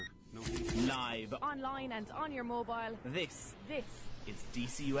Live. Online and on your mobile. This is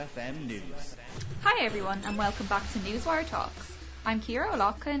DCUfm News. Hi everyone and welcome back to Newswire Talks. I'm Ciara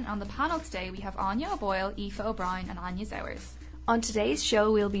O'Loughlin. On the panel today we have Anya O'Boyle, Aoife O'Brien and Anya Zowers. On today's show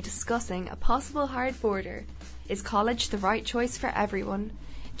we'll be discussing a possible hard border. Is college the right choice for everyone?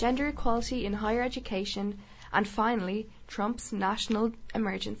 Gender equality in higher education, and finally, Trump's national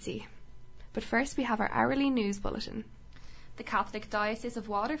emergency. But first we have our hourly news bulletin. The Catholic Diocese of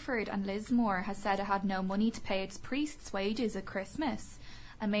Waterford and Lismore has said it had no money to pay its priests' wages at Christmas.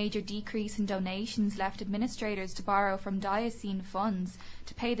 A major decrease in donations left administrators to borrow from diocesan funds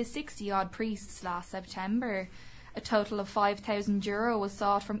to pay the 60-odd priests last September. A total of €5,000 was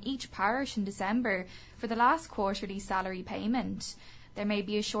sought from each parish in December for the last quarterly salary payment. There may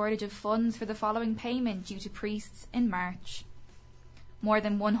be a shortage of funds for the following payment due to priests in March. More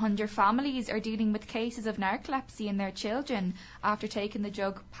than 100 families are dealing with cases of narcolepsy in their children after taking the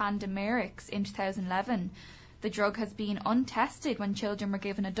drug Pandemrix in 2011. The drug has been untested when children were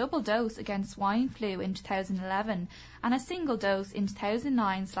given a double dose against swine flu in 2011 and a single dose in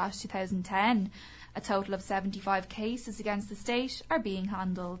 2009/2010. A total of 75 cases against the state are being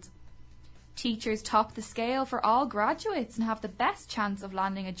handled. Teachers top the scale for all graduates and have the best chance of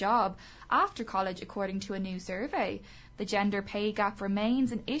landing a job after college, according to a new survey. The gender pay gap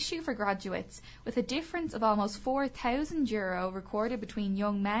remains an issue for graduates, with a difference of almost €4,000 recorded between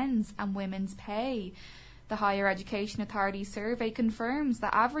young men's and women's pay. The Higher Education Authority survey confirms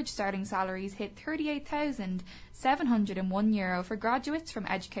that average starting salaries hit €38,701 for graduates from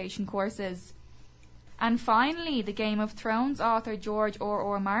education courses. And finally, the Game of Thrones author George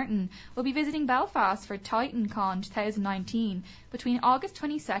R.R. Martin will be visiting Belfast for TitanCon 2019 between August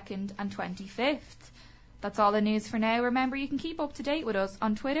 22nd and 25th. That's all the news for now. Remember, you can keep up to date with us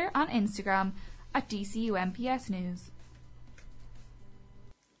on Twitter and Instagram at DCUMPS News.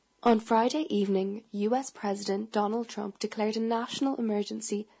 On Friday evening, US President Donald Trump declared a national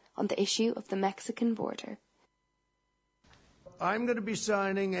emergency on the issue of the Mexican border. I'm going to be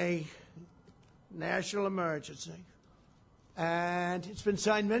signing a national emergency, and it's been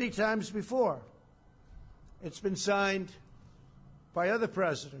signed many times before. It's been signed by other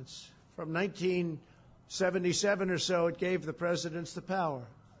presidents. From 1977 or so, it gave the presidents the power.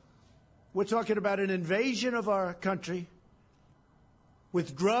 We're talking about an invasion of our country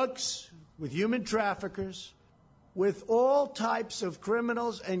with drugs, with human traffickers, with all types of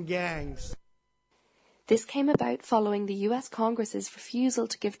criminals and gangs. This came about following the US Congress's refusal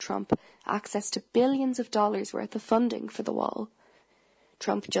to give Trump access to billions of dollars worth of funding for the wall.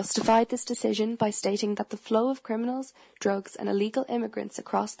 Trump justified this decision by stating that the flow of criminals, drugs and illegal immigrants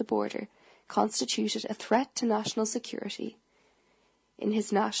across the border constituted a threat to national security. In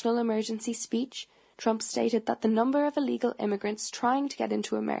his national emergency speech, Trump stated that the number of illegal immigrants trying to get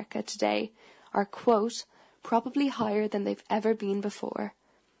into America today are, quote, probably higher than they've ever been before.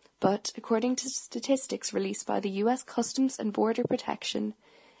 But, according to statistics released by the US Customs and Border Protection,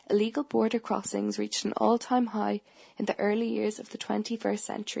 illegal border crossings reached an all-time high in the early years of the 21st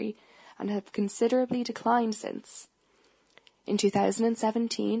century and have considerably declined since. In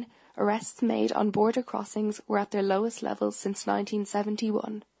 2017, arrests made on border crossings were at their lowest levels since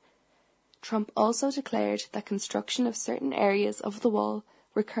 1971. Trump also declared that construction of certain areas of the wall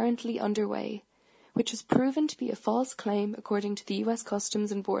were currently underway, which was proven to be a false claim according to the US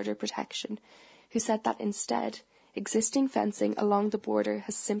Customs and Border Protection, who said that instead, existing fencing along the border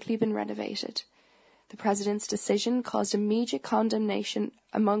has simply been renovated. The president's decision caused immediate condemnation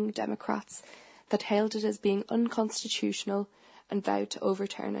among Democrats that hailed it as being unconstitutional and vowed to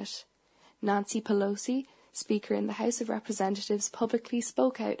overturn it. Nancy Pelosi, Speaker in the House of Representatives, publicly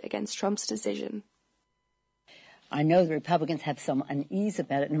spoke out against Trump's decision. I know the Republicans have some unease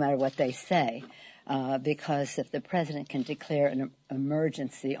about it no matter what they say, because if the president can declare an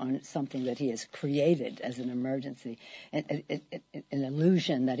emergency on something that he has created as an emergency, an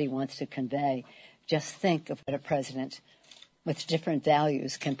illusion that he wants to convey, just think of what a president with different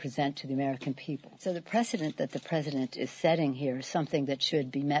values can present to the American people. So the precedent that the president is setting here is something that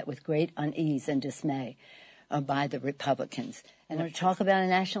should be met with great unease and dismay by the Republicans. And to talk about a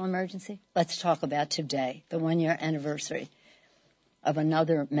national emergency, let's talk about today, the one-year anniversary of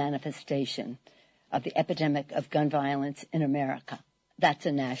another manifestation of the epidemic of gun violence in America. That's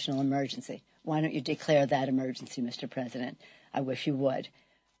a national emergency. Why don't you declare that emergency, Mr. President? I wish you would.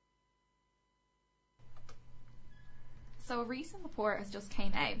 So a recent report has just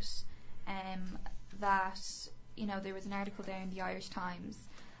came out that, there was an article there in the Irish Times,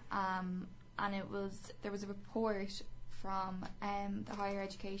 and there was a report from the Higher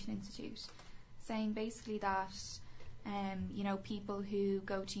Education Institute saying basically that People who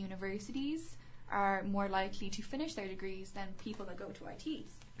go to universities are more likely to finish their degrees than people that go to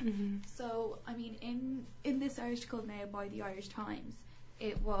ITs. Mm-hmm. So, I mean, in this article now by the Irish Times,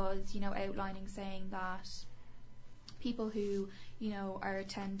 it was, outlining, saying that people who, are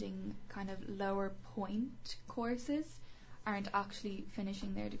attending kind of lower point courses aren't actually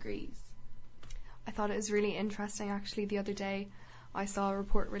finishing their degrees. I thought it was really interesting, actually. The other day I saw a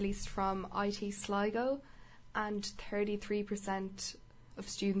report released from IT Sligo, and 33% of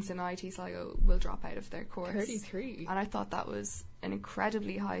students in IT Sligo will drop out of their course. 33? And I thought that was an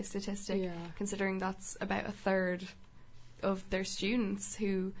incredibly high statistic, Yeah. considering that's about a third of their students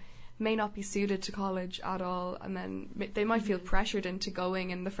who may not be suited to college at all, and then they might feel pressured into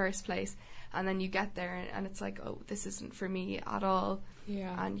going in the first place, and then you get there and it's like, oh, this isn't for me at all.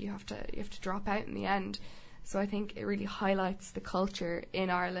 Yeah. And you have to drop out in the end. So I think it really highlights the culture in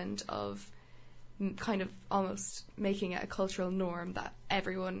Ireland of kind of almost making it a cultural norm that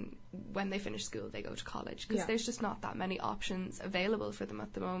everyone, when they finish school, they go to college, because there's just not that many options available for them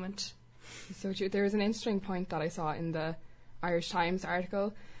at the moment. So true. There was an interesting point that I saw in the Irish Times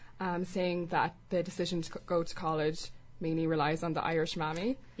article, saying that the decision to go to college mainly relies on the Irish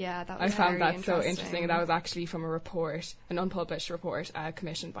mammy. Yeah, that was I found very that so interesting. That was actually from a report, an unpublished report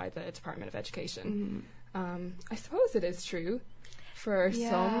commissioned by the Department of Education. I suppose it is true for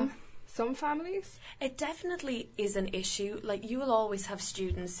some families. It definitely is an issue. Like, you will always have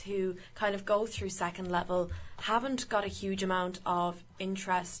students who kind of go through second level, haven't got a huge amount of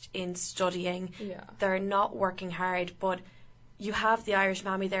interest in studying. Yeah. They're not working hard, but you have the Irish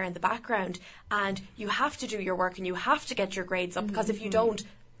mammy there in the background, and you have to do your work and you have to get your grades up, because if you don't,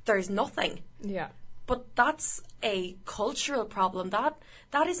 there's nothing. Yeah. But that's a cultural problem.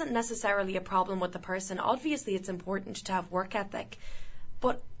 That isn't necessarily a problem with the person. Obviously, it's important to have work ethic,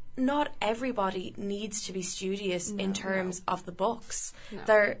 but not everybody needs to be studious in terms of the books.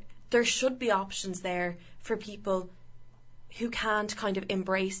 No. There should be options there for people who can't kind of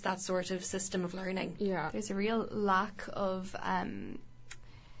embrace that sort of system of learning. Yeah. There's a real lack of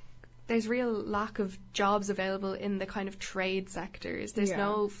jobs available in the kind of trade sectors. There's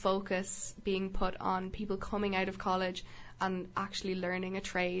no focus being put on people coming out of college and actually learning a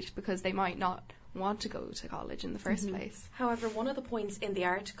trade, because they might not want to go to college in the first place. However, one of the points in the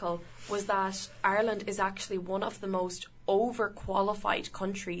article was that Ireland is actually one of the most overqualified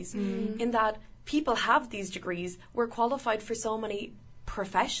countries, in that people have these degrees, we're qualified for so many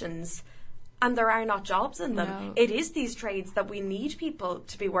professions, and there are not jobs in them. No. It is these trades that we need people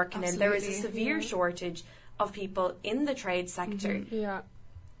to be working in. There is a Absolutely. severe shortage of people in the trade sector. Yeah.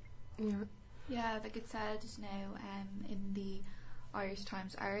 Yeah. Yeah, like it said now in the Irish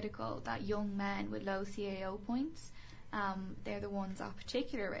Times article, that young men with low CAO points, they're the ones at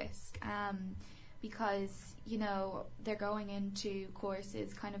particular risk, because, they're going into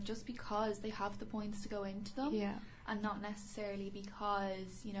courses kind of just because they have the points to go into them, and not necessarily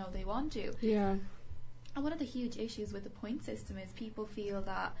because, they want to. Yeah. And one of the huge issues with the point system is people feel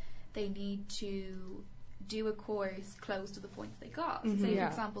that they need to do a course close to the points they got. So say, for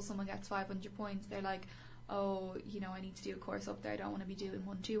example, someone gets 500 points, they're like, oh, I need to do a course up there, I don't want to be doing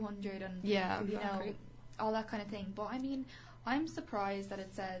 200 and, Exactly. all that kind of thing. But I mean, I'm surprised that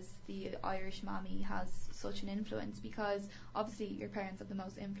it says the Irish mammy has such an influence, because obviously your parents have the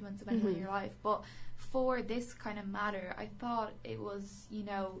most influence of anyone in your life. But for this kind of matter, I thought it was,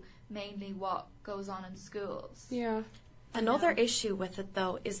 mainly what goes on in schools. Yeah. Another issue with it,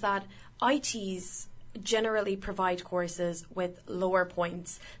 though, is that ITs generally provide courses with lower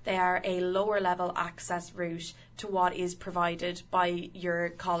points. They are a lower level access route to what is provided by your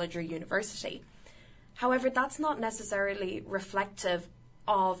college or university. However, that's not necessarily reflective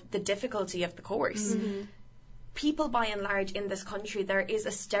of the difficulty of the course. People, by and large, in this country, there is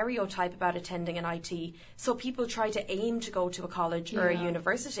a stereotype about attending an IT. So people try to aim to go to a college or a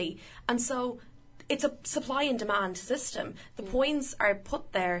university. And so it's a supply and demand system. The points are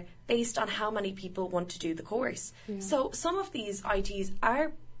put there based on how many people want to do the course. So some of these ITs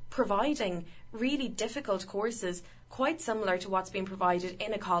are providing really difficult courses, quite similar to what's being provided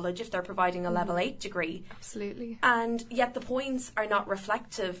in a college if they're providing a level 8 degree. Absolutely. And yet the points are not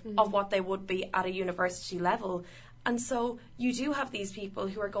reflective of what they would be at a university level. And so you do have these people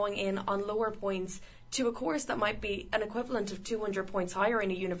who are going in on lower points to a course that might be an equivalent of 200 points higher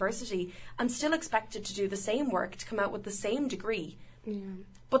in a university, and still expected to do the same work to come out with the same degree.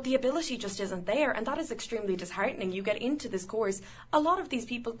 But the ability just isn't there, and that is extremely disheartening. You get into this course, a lot of these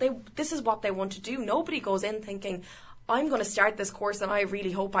people, this is what they want to do. Nobody goes in thinking, I'm going to start this course and I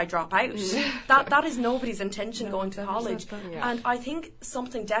really hope I drop out. That is nobody's intention going to college. And I think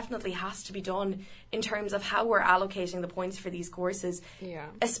something definitely has to be done in terms of how we're allocating the points for these courses,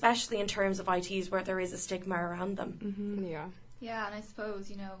 especially in terms of ITs where there is a stigma around them. Yeah, and I suppose,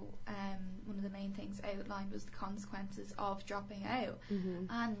 one of the main things outlined was the consequences of dropping out.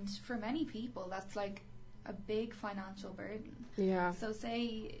 And for many people, that's like a big financial burden. So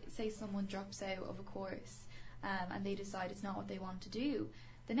say someone drops out of a course and they decide it's not what they want to do,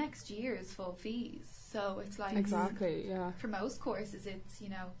 the next year is full fees. So it's like for most courses it's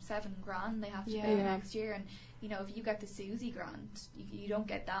 $7,000 they have to pay next year, and if you get the Susie grant, you don't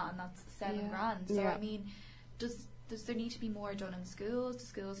get that, and that's $7,000. So I mean, does there need to be more done in schools? Do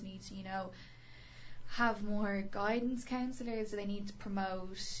schools need to have more guidance counsellors? Do they need to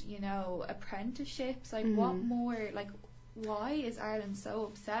promote apprenticeships? Like what more, like why is Ireland so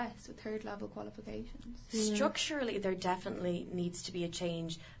obsessed with third level qualifications? Structurally, there definitely needs to be a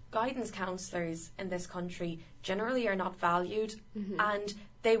change. Guidance counsellors in this country generally are not valued, and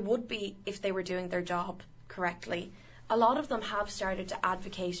they would be if they were doing their job correctly. A lot of them have started to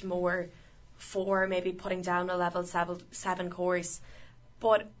advocate more for maybe putting down a level 7 course,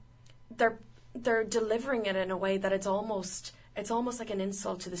 but they're delivering it in a way that it's almost like an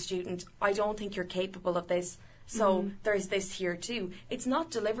insult to the student. I don't think you're capable of this. So there's this here too. It's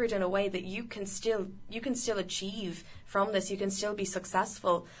not delivered in a way that you can still achieve from this. You can still be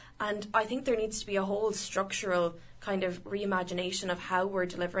successful. And I think there needs to be a whole structural kind of reimagination of how we're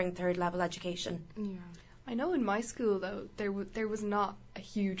delivering third level education. I know in my school though there was not a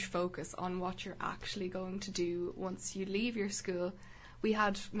huge focus on what you're actually going to do once you leave your school. We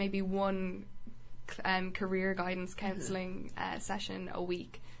had maybe one career guidance counselling session a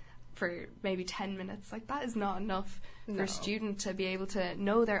week for maybe 10 minutes. Like, that is not enough for a student to be able to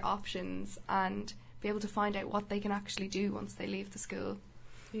know their options and be able to find out what they can actually do once they leave the school.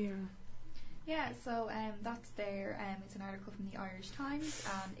 So that's there. It's an article from the Irish Times,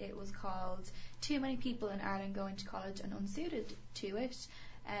 and it was called "Too Many People in Ireland Going to College and Unsuited to It."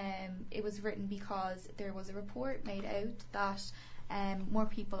 It was written because there was a report made out that more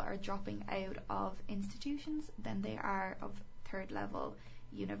people are dropping out of institutions than they are of third level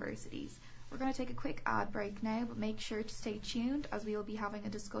universities. We're going to take a quick ad break now, but make sure to stay tuned as we will be having a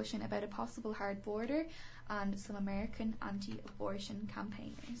discussion about a possible hard border and some American anti-abortion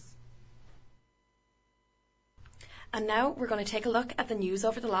campaigners. And now we're going to take a look at the news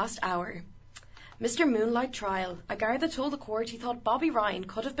over the last hour. Mr. Moonlight trial. A Garda told the court he thought Bobby Ryan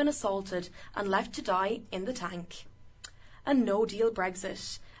could have been assaulted and left to die in the tank. A no-deal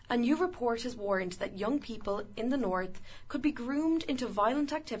Brexit. A new report has warned that young people in the north could be groomed into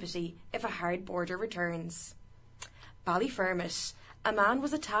violent activity if a hard border returns. Ballyfermot. A man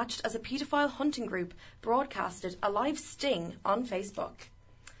was attached as a paedophile hunting group broadcasted a live sting on Facebook.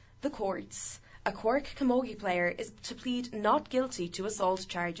 The courts. A Cork camogie player is to plead not guilty to assault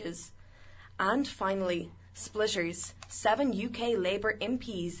charges. And finally, splitters. 7 UK Labour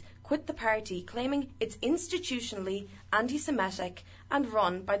MPs quit the party, claiming it's institutionally anti-Semitic and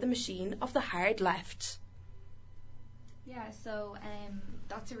run by the machine of the hard left. So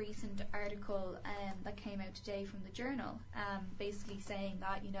that's a recent article that came out today from the Journal, basically saying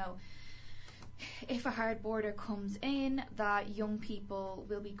that, if a hard border comes in, that young people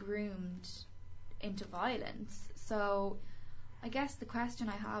will be groomed into violence. So I guess the question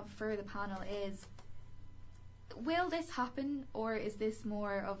I have for the panel is, will this happen, or is this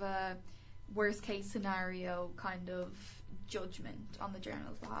more of a worst case scenario kind of judgment on the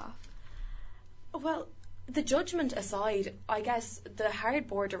Journal's behalf? Well, the judgment aside, I guess the hard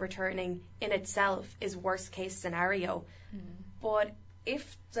border returning in itself is worst case scenario. But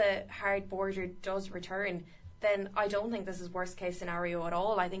if the hard border does return, then I don't think this is worst case scenario at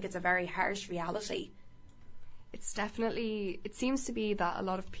all. I think it's a very harsh reality. It's definitely, it seems to be that a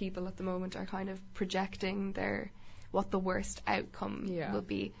lot of people at the moment are kind of projecting what the worst outcome will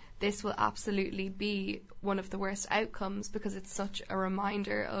be. This will absolutely be one of the worst outcomes because it's such a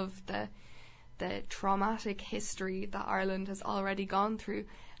reminder of the traumatic history that Ireland has already gone through,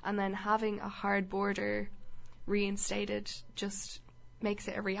 and then having a hard border reinstated just makes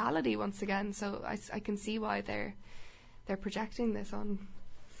it a reality once again. So I can see why they're projecting this on.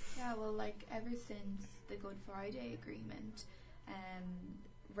 Yeah, well, like, ever since the Good Friday Agreement,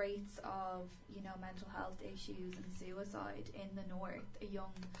 rates of mental health issues and suicide in the north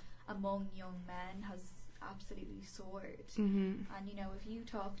among young men has absolutely soared. And if you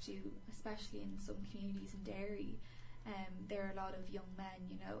talk to, especially in some communities in Derry, there are a lot of young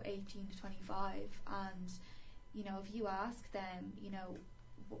men 18 to 25, and if you ask them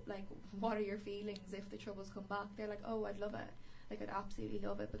what are your feelings if the Troubles come back? They're like, oh, I'd love it. Like, I'd absolutely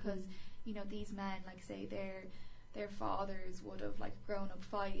love it, because you know, these men, like, say their fathers would have like grown up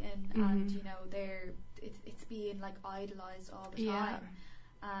fighting, and you know, it's being like idolized all the time.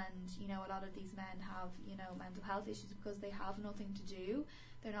 And you know, a lot of these men have, you know, mental health issues because they have nothing to do.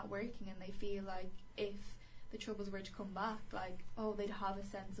 They're not working, and they feel like if the Troubles were to come back, like, oh, they'd have a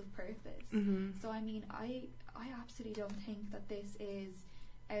sense of purpose. So I mean, I absolutely don't think that this is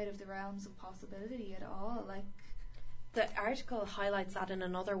out of the realms of possibility at all. Like, the article highlights that in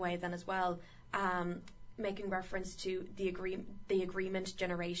another way then as well, making reference to the agreement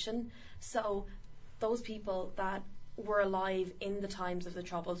generation. So those people that were alive in the times of the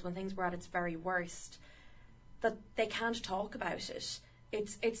Troubles, when things were at its very worst, that they can't talk about it.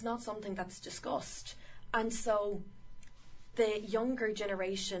 It's not something that's discussed. And so the younger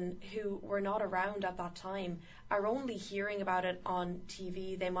generation who were not around at that time are only hearing about it on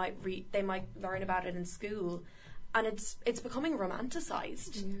TV. They might learn about it in school, and it's becoming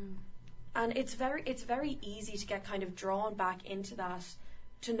romanticized. And it's very easy to get kind of drawn back into that,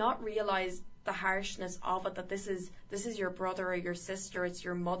 to not realize the harshness of it, that this is your brother or your sister, it's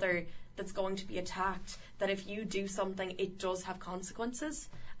your mother that's going to be attacked, that if you do something, it does have consequences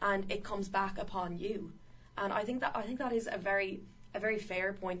and it comes back upon you. And I think that is a very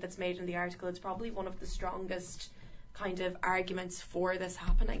fair point that's made in the article. It's probably one of the strongest kind of arguments for this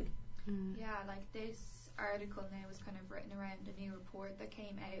happening. Yeah, like, this article now was kind of written around a new report that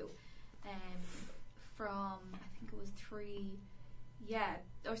came out from, I think it was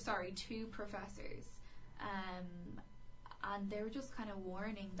two professors, and they were just kind of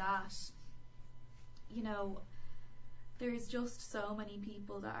warning that, you know, there's just so many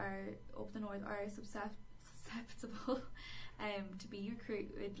people that are up the north are susceptible to be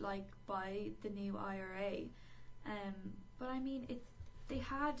recruited, like, by the new IRA. But I mean, they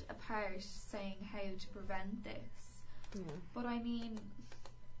had a part saying how to prevent this. But I mean,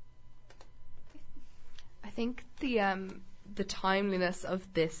 I think the timeliness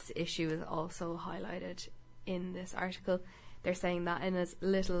of this issue is also highlighted in this article. They're saying that in as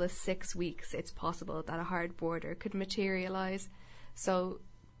little as 6 weeks, it's possible that a hard border could materialise. So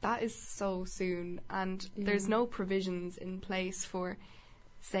that is so soon, and there's no provisions in place for,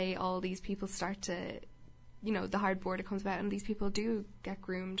 say, all these people start to, you know, the hard border comes about and these people do get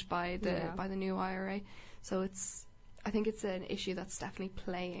groomed by the new IRA. So I think it's an issue that's definitely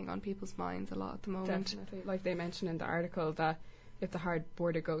playing on people's minds a lot at the moment. Definitely. Like they mentioned in the article, that if the hard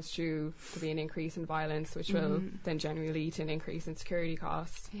border goes through, there'll be an increase in violence, which will then generally lead to an increase in security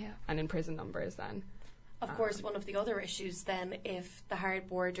costs and in prison numbers then. Of course, one of the other issues then, if the hard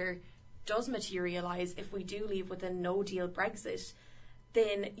border does materialise, if we do leave with a no-deal Brexit,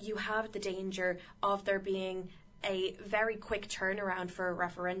 then you have the danger of there being a very quick turnaround for a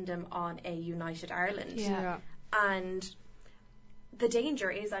referendum on a united Ireland. And the danger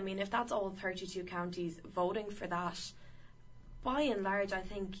is, I mean, if that's all 32 counties voting for that, by and large, I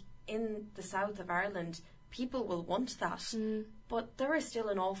think in the south of Ireland, people will want that. But there are still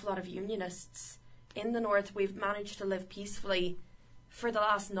an awful lot of unionists. In the north, we've managed to live peacefully for the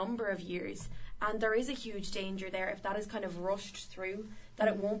last number of years, and there is a huge danger there if that is kind of rushed through, that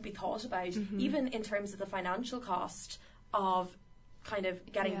it won't be thought about, even in terms of the financial cost of kind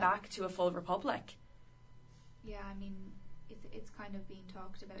of getting back to a full republic. Yeah, I mean, it's kind of being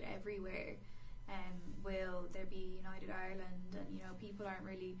talked about everywhere. Will there be United Ireland? And, you know, people aren't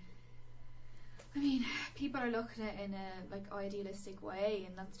really, I mean, people are looking at it in a, like, idealistic way,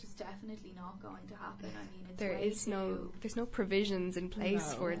 and that's just definitely not going to happen. I mean, there's no provisions in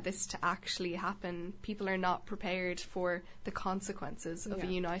place for this to actually happen. People are not prepared for the consequences of a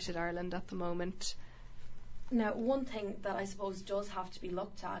united Ireland at the moment. Now, one thing that I suppose does have to be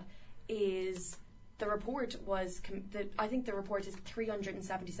looked at is the report was, I think the report is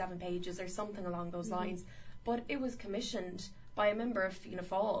 377 pages or something along those lines, but it was commissioned by a member of Fianna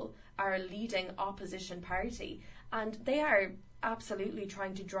Fáil, our leading opposition party, and they are absolutely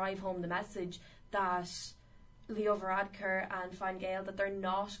trying to drive home the message that Leo Varadkar and Fine Gael, that they're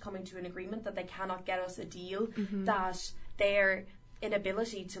not coming to an agreement, that they cannot get us a deal, that their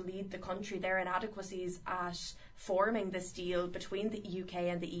inability to lead the country, their inadequacies at forming this deal between the UK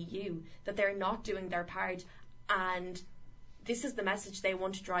and the EU, that they're not doing their part, and this is the message they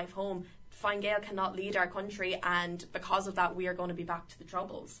want to drive home. Fine Gael cannot lead our country, and because of that we are going to be back to the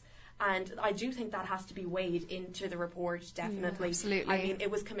Troubles. And I do think that has to be weighed into the report, definitely. Absolutely. I mean, it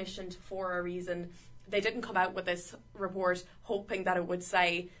was commissioned for a reason. They didn't come out with this report hoping that it would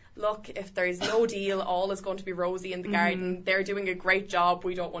say, look, if there's no deal, all is going to be rosy in the garden. They're doing a great job.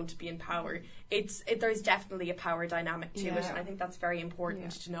 We don't want to be in power. There's definitely a power dynamic to it, and I think that's very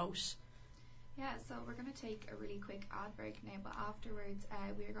important to note. Yeah, so we're going to take a really quick ad break now, but afterwards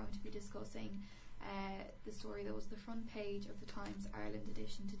we are going to be discussing the story that was the front page of the Times Ireland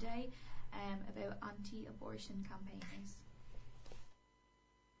edition today about anti-abortion campaigners.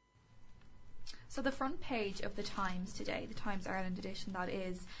 So the front page of the Times today, the Times Ireland edition, that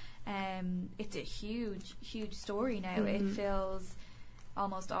is, it's a huge, huge story now. It fills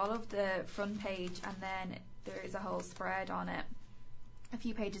almost all of the front page, and then there is a whole spread on it a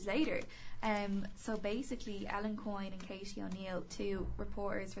few pages later. So basically, Ellen Coyne and Katie O'Neill, two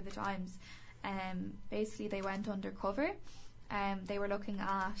reporters for the Times, basically they went undercover. They were looking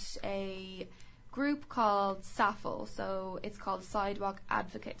at a group called SAFL, so it's called Sidewalk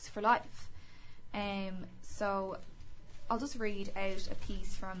Advocates for Life. So I'll just read out a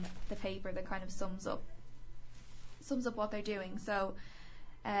piece from the paper that kind of sums up what they're doing. So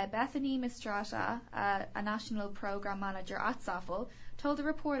Bethany Mistrata, a national programme manager at SAFL, told a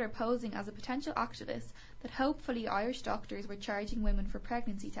reporter posing as a potential activist that hopefully Irish doctors were charging women for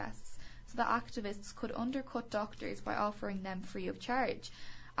pregnancy tests so that activists could undercut doctors by offering them free of charge.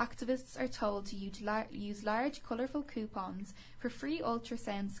 Activists are told to use large, colourful coupons for free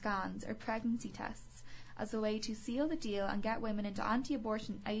ultrasound scans or pregnancy tests as a way to seal the deal and get women into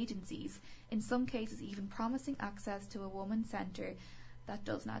anti-abortion agencies, in some cases even promising access to a women's centre that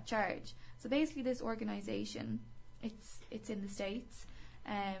does not charge. So basically this organisation, it's in the States.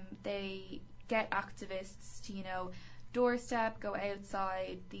 They get activists to, doorstep, go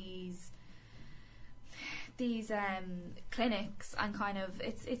outside these clinics, and kind of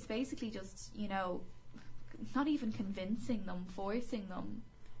it's basically just not even convincing them, forcing them.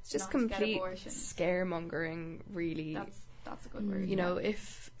 It's just complete scaremongering, really. That's a good word.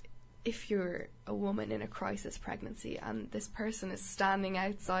 If you're a woman in a crisis pregnancy and this person is standing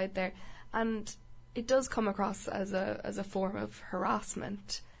outside there, and it does come across as a form of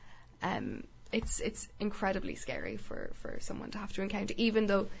harassment, it's incredibly scary for someone to have to encounter, even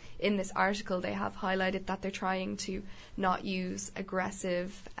though in this article they have highlighted that they're trying to not use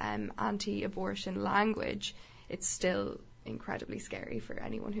aggressive anti-abortion language. It's still incredibly scary for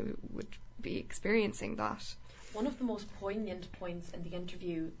anyone who would be experiencing that. One of the most poignant points in the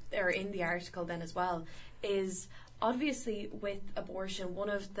interview, or in the article then as well, is obviously with abortion, one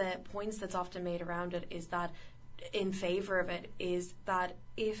of the points that's often made around it is that, in favour of it, is that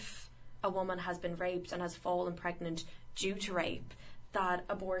if a woman has been raped and has fallen pregnant due to rape, that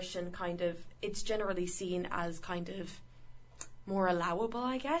abortion it's generally seen as kind of more allowable,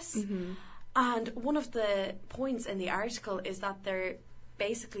 I guess. And one of the points in the article is that they're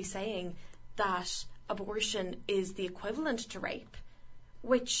basically saying that abortion is the equivalent to rape,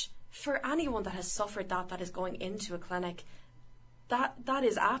 which for anyone that has suffered that is going into a clinic, that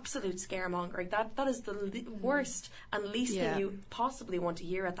is absolute scaremongering. That is the worst and least thing you possibly want to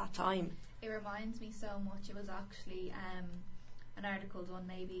hear at that time. It reminds me so much. It was actually an article done,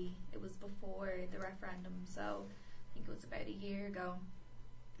 maybe it was before the referendum, so I think it was about a year ago,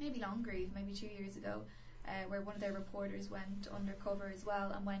 maybe longer, even maybe 2 years ago, where one of their reporters went undercover as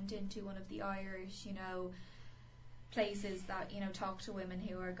well and went into one of the Irish, places that, talk to women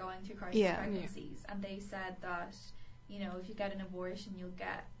who are going through crisis pregnancies, and they said that, if you get an abortion, you'll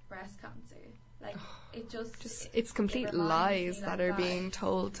get breast cancer. Like, it's complete lies that are being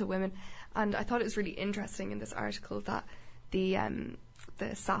told to women. And I thought it was really interesting in this article that the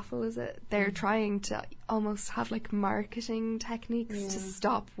SAFL, is it? They're trying to almost have like marketing techniques to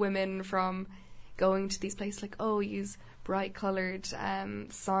stop women from going to these places, like, use bright coloured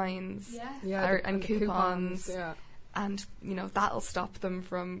signs and coupons. And that'll stop them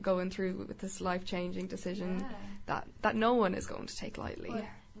from going through with this life-changing decision that no one is going to take lightly. But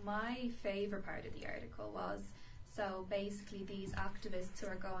my favourite part of the article was, so basically these activists who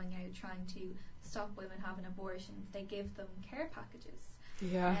are going out trying to stop women having abortions, they give them care packages.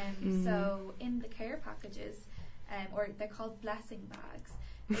 So in the care packages, or they're called blessing bags,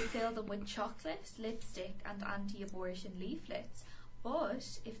 they fill them with chocolate, lipstick and anti-abortion leaflets.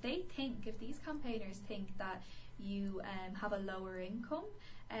 But if these campaigners think that you have a lower income,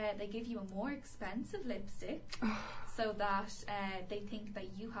 they give you a more expensive lipstick so that they think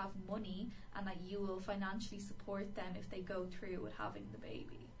that you have money and that you will financially support them if they go through with having the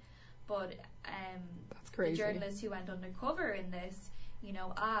baby. But that's crazy. The journalist who went undercover in this,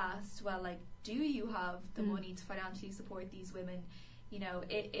 asked, well, like, do you have the money to financially support these women?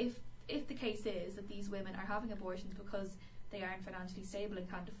 If the case is that these women are having abortions because they aren't financially stable and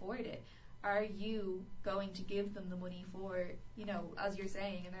can't afford it, are you going to give them the money for, you know, as you're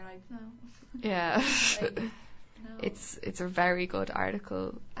saying? And they're like, no. Yeah. Like, no. It's a very good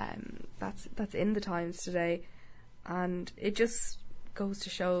article that's in the Times today, and it just goes to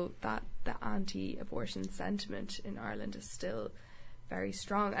show that the anti-abortion sentiment in Ireland is still very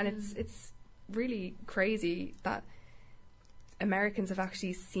strong, and it's really crazy that Americans have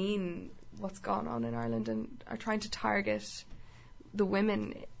actually seen what's gone on in Ireland and are trying to target the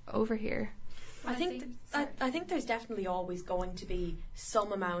women over here. I think there's definitely always going to be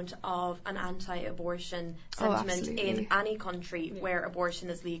some amount of an anti-abortion sentiment in any country where abortion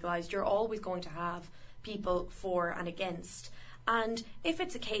is legalised. You're always going to have people for and against. And if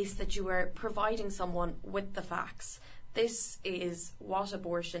it's a case that you are providing someone with the facts, this is what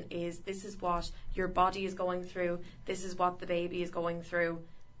abortion is, this is what your body is going through, this is what the baby is going through,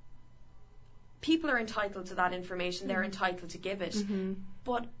 people are entitled to that information, they're entitled to give it.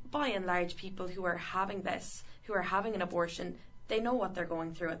 But by and large, people who are having this, who are having an abortion, they know what they're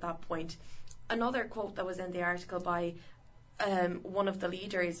going through at that point. Another quote that was in the article by one of the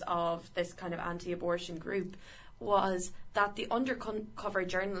leaders of this kind of anti-abortion group was that the undercover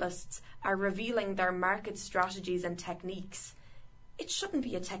journalists are revealing their market strategies and techniques. It shouldn't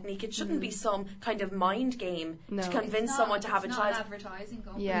be a technique. It shouldn't be some kind of mind game to convince someone to have a child. It's not advertising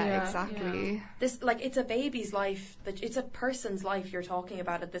company. Yeah, exactly. Yeah. This, like, it's a baby's life. It's a person's life you're talking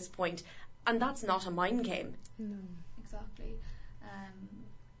about at this point, and that's not a mind game. No, exactly.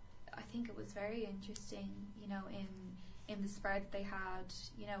 I think it was very interesting, you know, in the spread they had,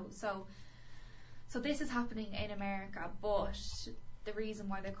 you know, so this is happening in America, but the reason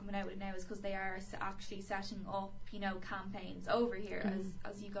why they're coming out with it now is because they are actually setting up, you know, campaigns over here,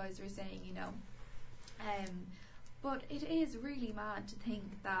 as you guys were saying, you know. But it is really mad to think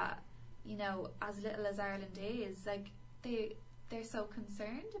that, you know, as little as Ireland is, like, they're so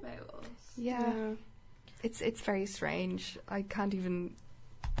concerned about us. Yeah. It's very strange. I can't even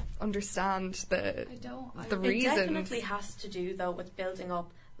understand the reasons. It definitely has to do, though, with building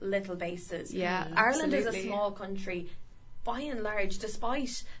up little bases. Yeah, Ireland absolutely. is a small country. By and large,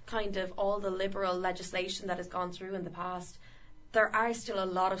 despite kind of all the liberal legislation that has gone through in the past, there are still a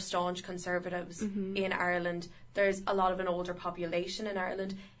lot of staunch conservatives in Ireland. There's a lot of an older population in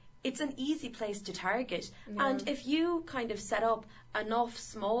Ireland. It's an easy place to target. Yeah. And if you kind of set up enough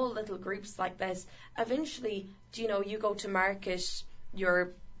small little groups like this, eventually, you know, you go to market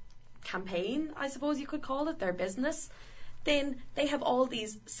your campaign, I suppose you could call it, their business, then they have all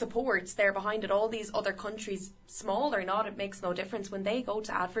these supports there behind it, all these other countries, small or not, it makes no difference. When they go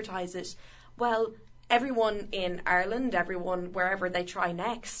to advertise it, well, everyone in Ireland, everyone wherever they try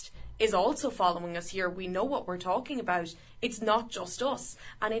next, is also following us here. We know what we're talking about. It's not just us.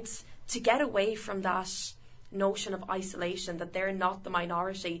 And it's to get away from that notion of isolation, that they're not the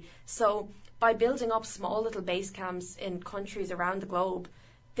minority. So by building up small little base camps in countries around the globe,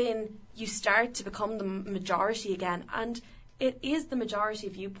 then you start to become the majority again. And it is the majority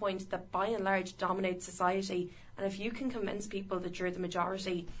viewpoint that by and large dominates society. And if you can convince people that you're the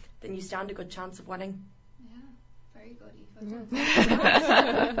majority, then you stand a good chance of winning. Yeah, very good, Aoife.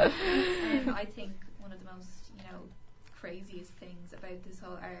 I think one of the most, you know, craziest things about this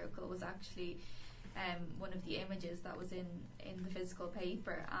whole article was actually one of the images that was in the physical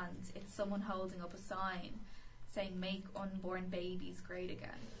paper, and it's someone holding up a sign saying "Make unborn babies great again."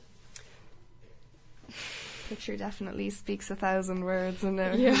 Picture definitely speaks 1,000 words in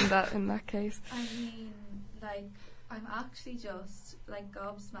that case. I mean, like, I'm actually just like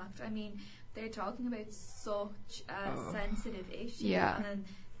gobsmacked. I mean, they're talking about such a sensitive issue, and then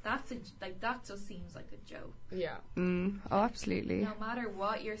that just seems like a joke. Yeah. Oh, absolutely. No matter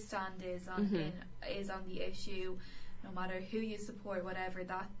what your stand is on the issue, no matter who you support, whatever,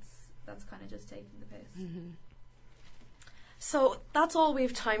 that's kind of just taking the piss. So that's all we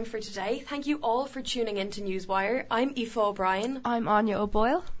have time for today. Thank you all for tuning in to Newswire. I'm Aoife O'Brien. I'm Anya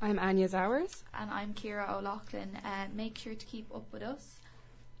O'Boyle. I'm Anya Zowers. And I'm Ciara O'Loughlin. Make sure to keep up with us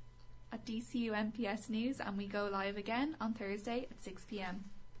at DCUMPS News, and we go live again on Thursday at 6 p.m.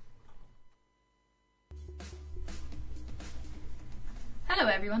 Hello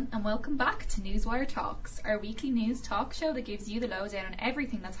everyone, and welcome back to Newswire Talks, our weekly news talk show that gives you the lowdown on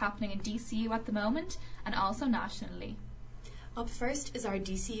everything that's happening in DCU at the moment, and also nationally. Up first is our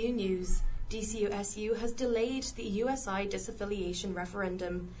DCU news. DCU-SU has delayed the USI disaffiliation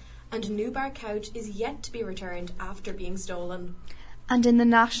referendum, and Newbar couch is yet to be returned after being stolen. And in the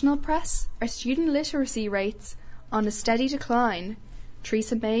national press, are student literacy rates on a steady decline.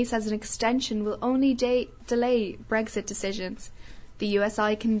 Theresa May says an extension will only delay Brexit decisions. The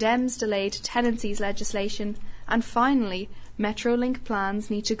USI condemns delayed tenancies legislation. And finally, Metrolink plans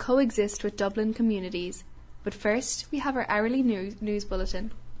need to coexist with Dublin communities. But first, we have our hourly news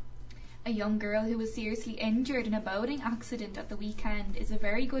bulletin. A young girl who was seriously injured in a boating accident at the weekend is a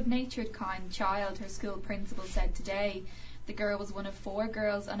very good-natured, kind child, her school principal said today. The girl was one of 4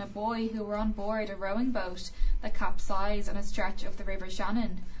 girls and a boy who were on board a rowing boat that capsized on a stretch of the River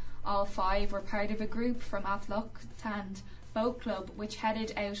Shannon. All 5 were part of a group from Athlochland Boat Club, which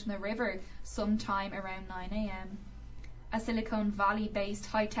headed out on the river sometime around 9 a.m. A Silicon Valley-based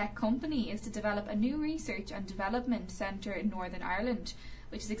high-tech company is to develop a new research and development centre in Northern Ireland,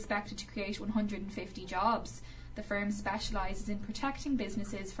 which is expected to create 150 jobs. The firm specialises in protecting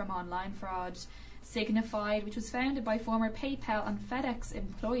businesses from online fraud. Signified, which was founded by former PayPal and FedEx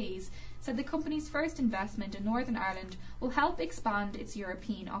employees, said the company's first investment in Northern Ireland will help expand its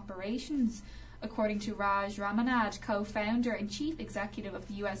European operations. According to Raj Ramanand, co-founder and chief executive of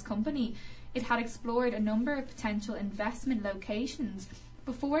the US company, it had explored a number of potential investment locations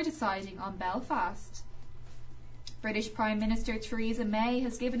before deciding on Belfast. British Prime Minister Theresa May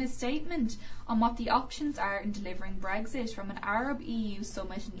has given a statement on what the options are in delivering Brexit from an Arab-EU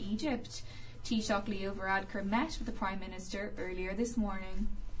summit in Egypt. Taoiseach Leo Varadkar met with the Prime Minister earlier this morning.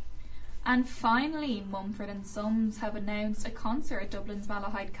 And finally, Mumford & Sons have announced a concert at Dublin's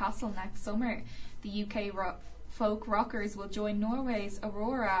Malahide Castle next summer. The UK folk rockers will join Norway's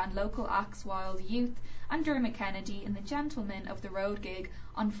Aurora and local acts Wild Youth and Dermot Kennedy in the Gentlemen of the Road gig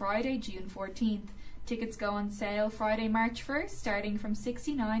on Friday, June 14th. Tickets go on sale Friday, March 1st, starting from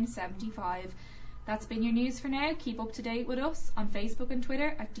 $69.75. That's been your news for now. Keep up to date with us on Facebook and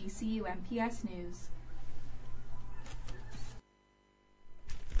Twitter at DCUMPS News.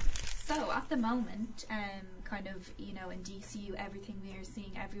 So at the moment, kind of, in DCU, everything we are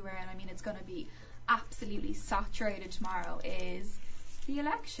seeing everywhere, and I mean it's going to be absolutely saturated tomorrow, is the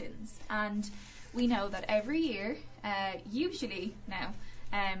elections. And we know that every year, usually now,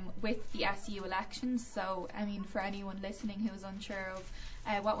 with the SU elections, so I mean for anyone listening who is unsure of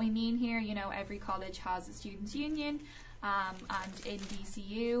what we mean here, every college has a students' union, and in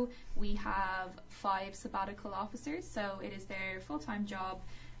DCU we have 5 sabbatical officers, so it is their full-time job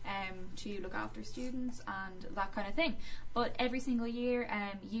to look after students and that kind of thing. But every single year,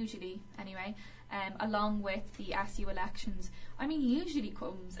 usually anyway, along with the SU elections, I mean usually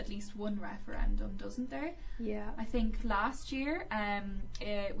comes at least one referendum, doesn't there? Yeah. I think last year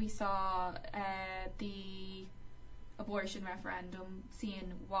we saw the abortion referendum,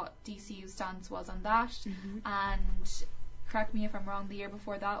 seeing what DCU's stance was on that, and correct me if I'm wrong, the year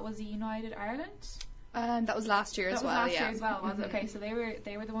before that was the United Ireland? That was last year as well. That was last year as well, was it? Okay, so they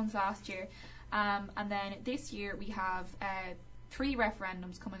were the ones last year. And then this year we have 3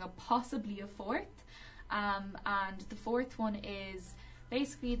 referendums coming up, possibly a 4th. And the 4th one is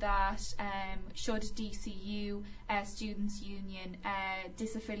basically that should DCU Students' Union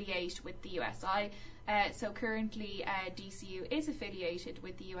disaffiliate with the USI. So currently DCU is affiliated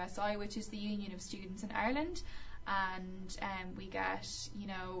with the USI, which is the Union of Students in Ireland. And we get,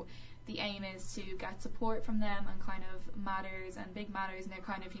 the aim is to get support from them on kind of matters and big matters, and they're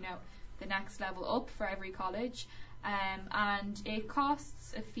kind of, the next level up for every college. And it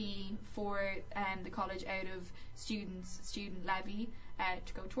costs a fee for the college out of student levy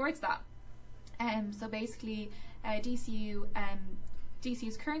to go towards that. So basically, DCU's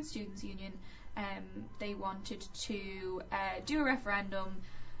current students' union, they wanted to do a referendum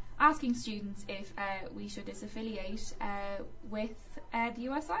asking students if we should disaffiliate with the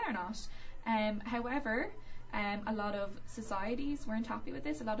USI or not. However, a lot of societies weren't happy with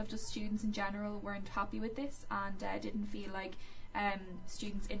this. A lot of just students in general weren't happy with this and didn't feel like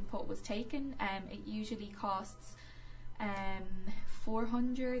students' input was taken. It usually costs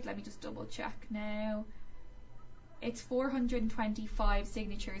 400, let me just double check now. It's 425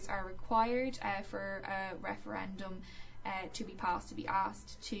 signatures are required for a referendum to be passed, to be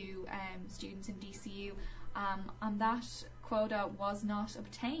asked to students in DCU, and that quota was not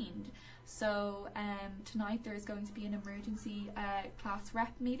obtained. So tonight there is going to be an emergency class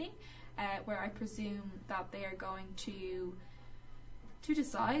rep meeting where I presume that they are going to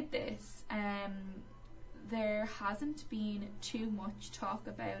decide this. There hasn't been too much talk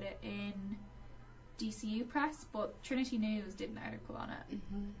about it in DCU press, but Trinity News did an article on it.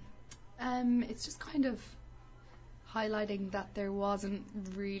 It's just kind of highlighting that there wasn't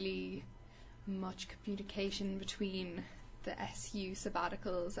really much communication between the SU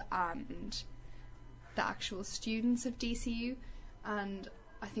sabbaticals and the actual students of DCU, and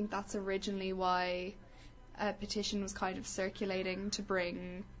I think that's originally why a petition was kind of circulating to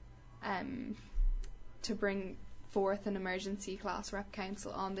bring forth an emergency class rep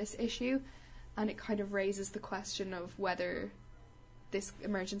council on this issue. and it kind of raises the question of whether this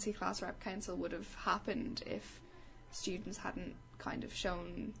emergency class rep council would have happened if students hadn't kind of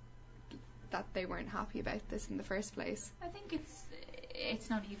shown that they weren't happy about this in the first place. I think it's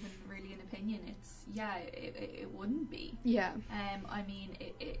not even really an opinion. It's it wouldn't be. Yeah. I mean,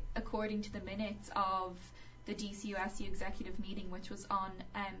 according to the minutes of the DCUSU executive meeting, which was on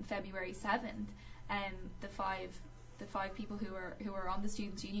February 7th, the five people who are on the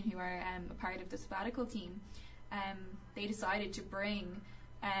Students' Union, who are a part of the sabbatical team, they decided to bring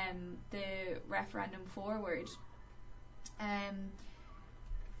the referendum forward.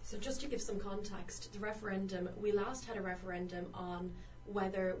 So just to give some context, the referendum, we last had a referendum on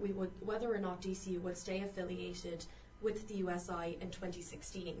whether or not DCU would stay affiliated with the USI in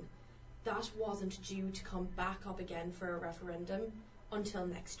 2016. That wasn't due to come back up again for a referendum until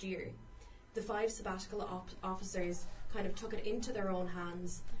next year. The 5 sabbatical officers kind of took it into their own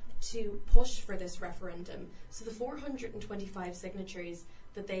hands to push for this referendum. So the 425 signatures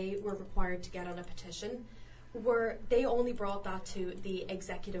that they were required to get on a petition, they only brought that to the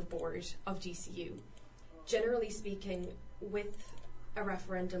executive board of DCU. Generally speaking, with a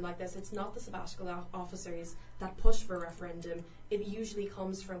referendum like this, it's not the sabbatical officers that push for a referendum. It usually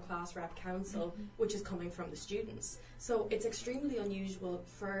comes from Class Rep Council, which is coming from the students. So it's extremely unusual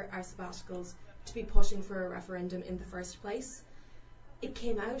for our sabbaticals to be pushing for a referendum in the first place. It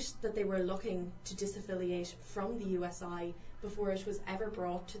came out that they were looking to disaffiliate from the USI before it was ever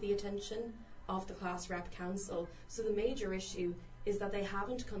brought to the attention of the Class Rep Council. So the major issue is that they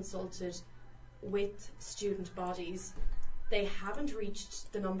haven't consulted with student bodies. They haven't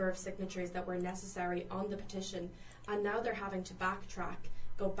reached the number of signatures that were necessary on the petition, and now they're having to backtrack,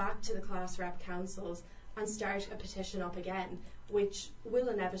 go back to the Class Rep Councils and start a petition up again, which will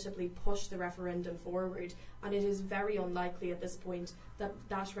inevitably push the referendum forward, and it is very unlikely at this point that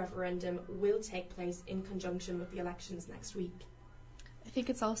that referendum will take place in conjunction with the elections next week. I think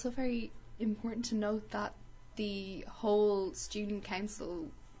it's also very important to note that the whole student council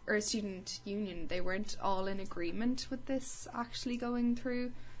or student union, they weren't all in agreement with this actually going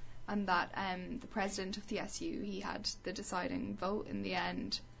through, and that the president of the SU, he had the deciding vote in the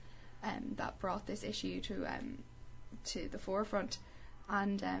end, that brought this issue to the forefront.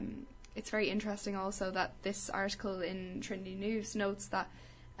 And it's very interesting also that this article in Trinity News notes that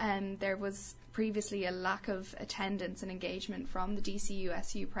there was previously a lack of attendance and engagement from the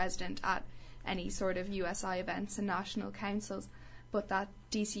DCUSU president at any sort of USI events and national councils, but that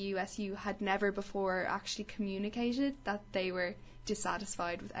DCUSU had never before actually communicated that they were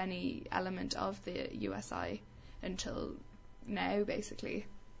dissatisfied with any element of the USI until now, basically.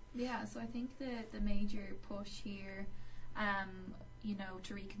 Yeah, so I think the major push here,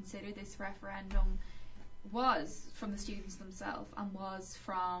 to reconsider this referendum was from the students themselves and was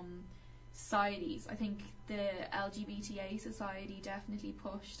from societies. I think the LGBTA society definitely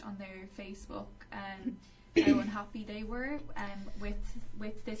pushed on their Facebook how unhappy they were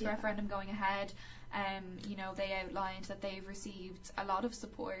with this referendum going ahead. They outlined that they've received a lot of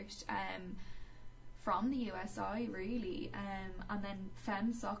support from the USI, really, and then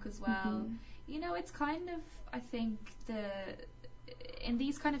FEMSOC as well. It's kind of, I think, in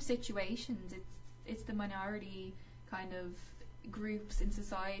these kind of situations, it's the minority kind of groups in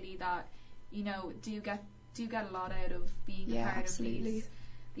society that do get a lot out of being a part of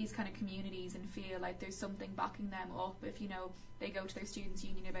these kind of communities and feel like there's something backing them up if they go to their students'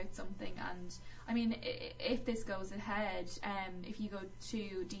 union about something. And I mean, if this goes ahead, if you go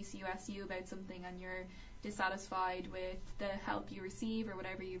to DCUSU about something and you're dissatisfied with the help you receive or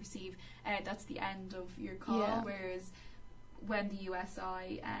whatever you receive, that's the end of your call. Whereas when the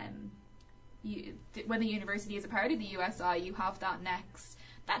USI, when the university is a part of the USI, you have that next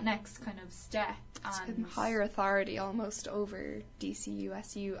kind of step. It's and higher authority almost over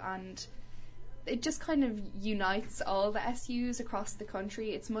DCUSU, and it just kind of unites all the SUs across the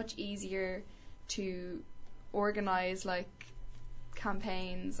country. It's much easier to organise like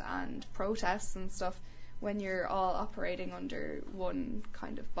campaigns and protests and stuff when you're all operating under one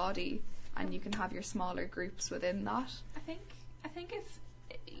kind of body, and you can have your smaller groups within that. I think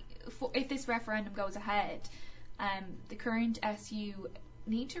if this referendum goes ahead, the current SU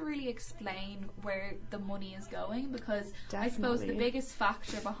need to really explain where the money is going, because I suppose the biggest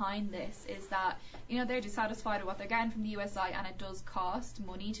factor behind this is that they're dissatisfied with what they're getting from the USI, and it does cost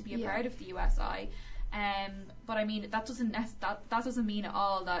money to be a part of the USI. But I mean, that doesn't mean at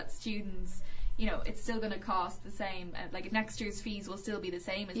all that students it's still going to cost the same. Like next year's fees will still be the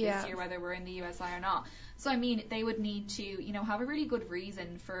same as this year, whether we're in the USI or not. So I mean, they would need to, have a really good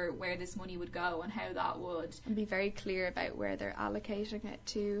reason for where this money would go and how that would, and be very clear about where they're allocating it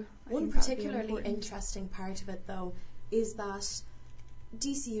to. One particularly interesting part of it, though, is that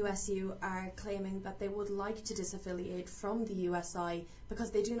DCUSU are claiming that they would like to disaffiliate from the USI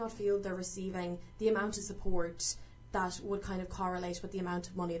because they do not feel they're receiving the amount of support that would kind of correlate with the amount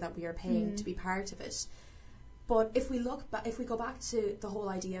of money that we are paying to be part of it. But if we go back to the whole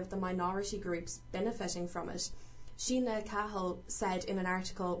idea of the minority groups benefiting from it, Sheena Cahill said in an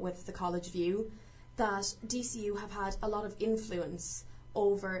article with the College View that DCU have had a lot of influence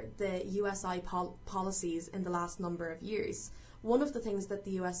over the USI policies in the last number of years. One of the things that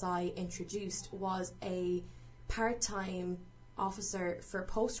the USI introduced was a part-time officer for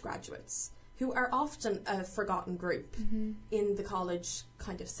postgraduates, who are often a forgotten group in the college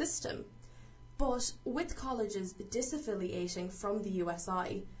kind of system. But with colleges disaffiliating from the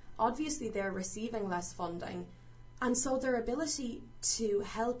USI, obviously they're receiving less funding, and so their ability to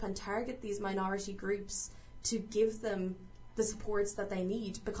help and target these minority groups to give them the supports that they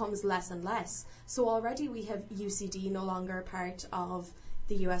need becomes less and less. So already we have UCD no longer part of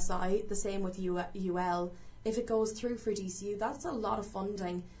the USI, the same with UL. If it goes through for DCU, that's a lot of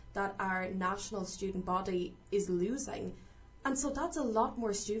funding that our national student body is losing. And so that's a lot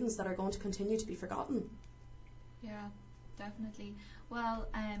more students that are going to continue to be forgotten. Yeah, definitely. Well,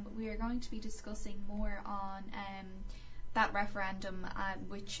 we are going to be discussing more on that referendum,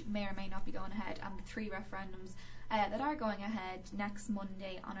 which may or may not be going ahead, and the 3 referendums that are going ahead next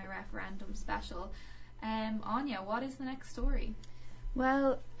Monday on our referendum special. Anya, what is the next story?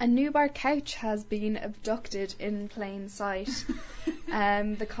 Well, a Newbar couch has been abducted in plain sight.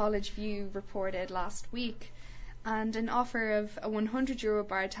 The College View reported last week, and an offer of a €100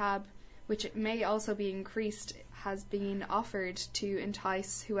 bar tab, which it may also be increased, has been offered to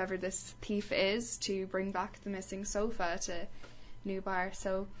entice whoever this thief is to bring back the missing sofa to Newbar.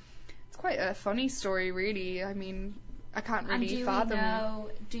 So it's quite a funny story, really. I mean, I can't really fathom.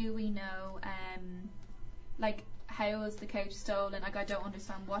 Do we know, like, how was the couch stolen? Like, I don't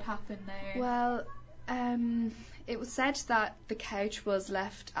understand what happened there. Well, it was said that the couch was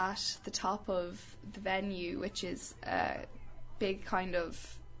left at the top of the venue, which is a big kind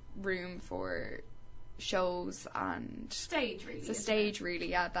of room for shows and stage, really. It's a stage,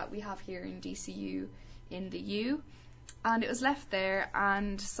 really, that we have here in DCU in the U. And it was left there,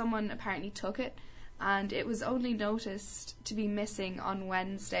 and someone apparently took it, and it was only noticed to be missing on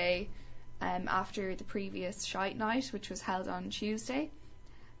Wednesday, after the previous Shite Night, which was held on Tuesday.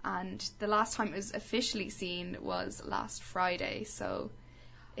 And the last time it was officially seen was last Friday. So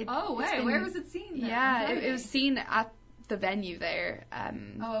where was it seen then? Yeah, it was seen at the venue there.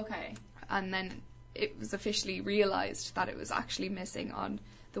 Okay. And then it was officially realised that it was actually missing on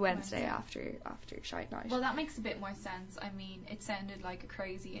the Wednesday after Shite Night. Well, that makes a bit more sense. I mean, it sounded like a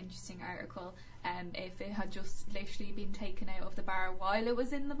crazy interesting article if it had just literally been taken out of the bar while it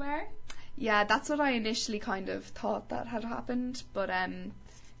was in the bar. Yeah, that's what I initially kind of thought that had happened, but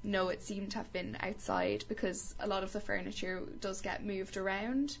no, it seemed to have been outside, because a lot of the furniture does get moved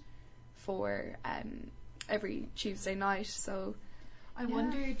around for every Tuesday night. So I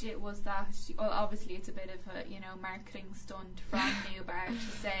wondered, it was that, well, obviously it's a bit of a marketing stunt from Newbar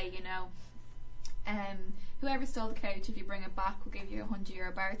to say, whoever stole the couch, if you bring it back, we'll give you a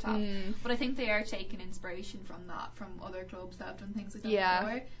 €100 bar tab. But I think they are taking inspiration from that, from other clubs that have done things like that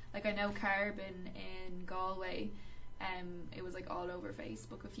before. Like, I know Carbon in Galway, it was like all over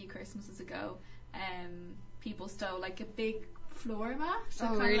Facebook a few Christmases ago. People stole like a big floor mat, so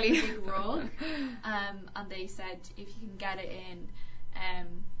kind of like a big rug, and they said if you can get it in,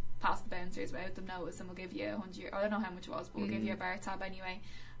 past the bouncers without them notice, and we'll give you 100. I don't know how much it was, but we'll give you a bar tab anyway.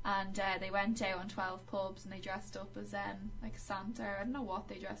 And they went out on 12 pubs, and they dressed up as like Santa. I don't know what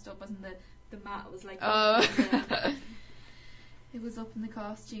they dressed up as, and the mat was like it was up in the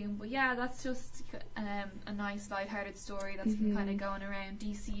costume. But yeah, that's just a nice light-hearted story that's been kind of going around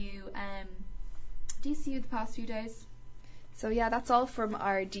DCU the past few days. So yeah, that's all from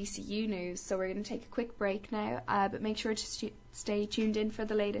our DCU news. So we're going to take a quick break now, but make sure to stay tuned in for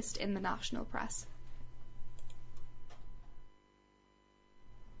the latest in the national press.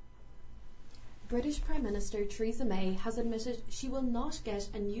 British Prime Minister Theresa May has admitted she will not get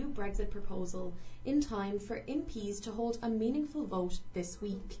a new Brexit proposal in time for MPs to hold a meaningful vote this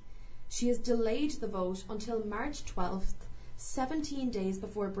week. She has delayed the vote until March 12th, 17 days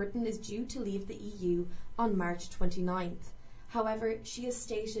before Britain is due to leave the EU on March 29th. However, she has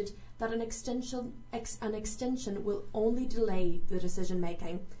stated that an extension will only delay the decision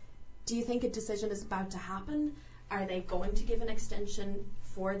making. Do you think a decision is about to happen? Are they going to give an extension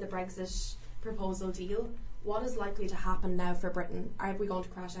for the Brexit proposal deal? What is likely to happen now for Britain? Are we going to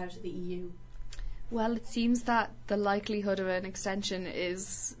crash out of the EU? Well, it seems that the likelihood of an extension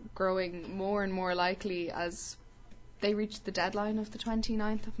is growing more and more likely as they reach the deadline of the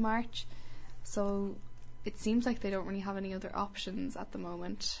 29th of March. So it seems like they don't really have any other options at the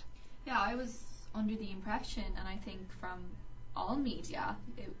moment. Yeah, I was under the impression, and I think from all media,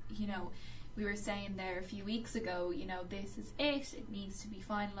 we were saying there a few weeks ago, this is it needs to be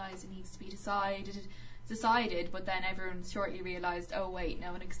finalised, it needs to be decided, but then everyone shortly realised, oh wait,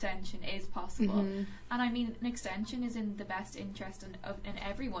 no, an extension is possible. Mm-hmm. And I mean, an extension is in the best interest in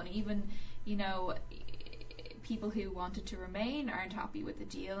everyone, even, people who wanted to remain aren't happy with the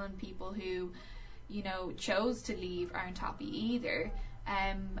deal, and people who, chose to leave aren't happy either.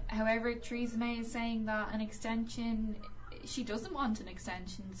 However, Theresa May is saying that an extension, she doesn't want an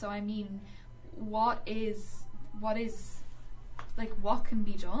extension. So I mean, what can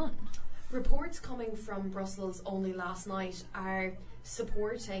be done? Reports coming from Brussels only last night are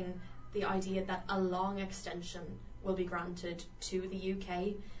supporting the idea that a long extension will be granted to the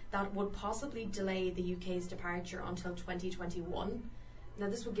UK that would possibly delay the UK's departure until 2021. Now,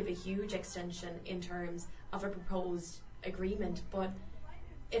 this would give a huge extension in terms of a proposed agreement, but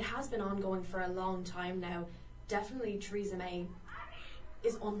it has been ongoing for a long time now. Definitely Theresa May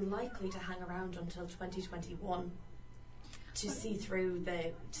is unlikely to hang around until 2021 to see through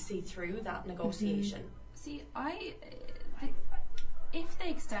that negotiation. Mm-hmm. See, if they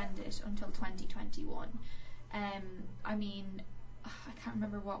extend it until 2021, I mean, I can't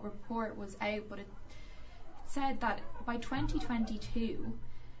remember what report was out, but it said that by 2022,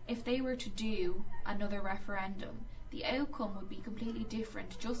 if they were to do another referendum, the outcome would be completely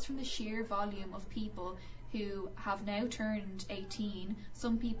different, just from the sheer volume of people who have now turned 18.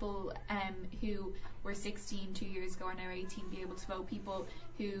 Some people who were 16 2 years ago are now 18, be able to vote. People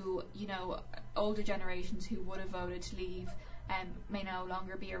who, older generations who would have voted to leave may no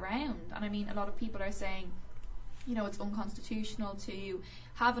longer be around. And I mean, a lot of people are saying, it's unconstitutional to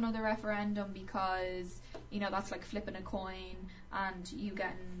have another referendum because, that's like flipping a coin and you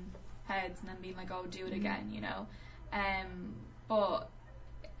getting heads and then being like, oh, do it again, but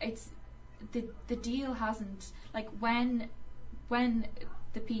it's the deal hasn't, like, when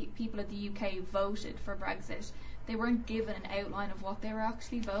the people of the UK voted for Brexit, they weren't given an outline of what they were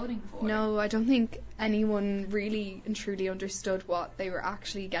actually voting for. No, I don't think anyone really and truly understood what they were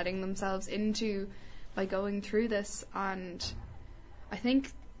actually getting themselves into by going through this, and I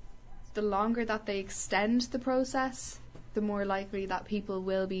think the longer that they extend the process, the more likely that people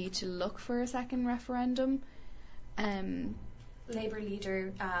will be to look for a second referendum. Labour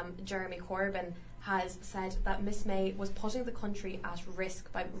leader Jeremy Corbyn has said that Miss May was putting the country at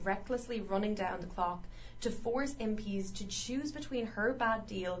risk by recklessly running down the clock to force MPs to choose between her bad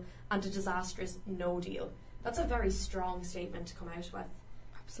deal and a disastrous no deal. That's a very strong statement to come out with.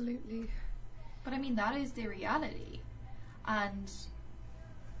 Absolutely. But I mean, that is the reality. And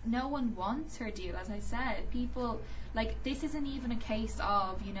no one wants her deal, as I said. People, like, this isn't even a case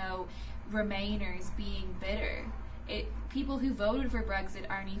of, Remainers being bitter. People who voted for Brexit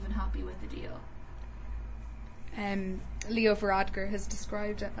aren't even happy with the deal. Leo Varadkar has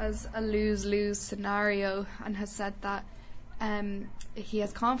described it as a lose-lose scenario and has said that he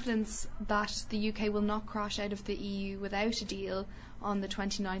has confidence that the UK will not crash out of the EU without a deal on the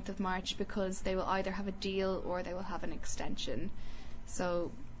 29th of March, because they will either have a deal or they will have an extension.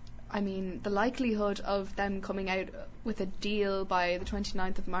 So, I mean, the likelihood of them coming out with a deal by the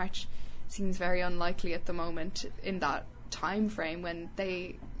 29th of March seems very unlikely at the moment in that time frame when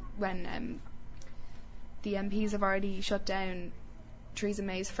the MPs have already shut down Theresa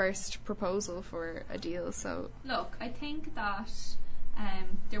May's first proposal for a deal. So look, I think that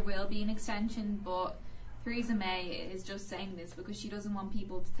there will be an extension, but Theresa May is just saying this because she doesn't want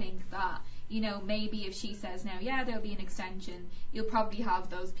people to think that, maybe if she says now, yeah, there'll be an extension, you'll probably have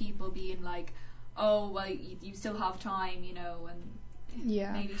those people being like, oh, well, you still have time, and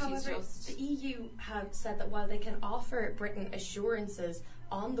yeah. Maybe However, the EU have said that while they can offer Britain assurances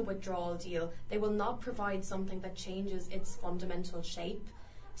on the withdrawal deal, they will not provide something that changes its fundamental shape.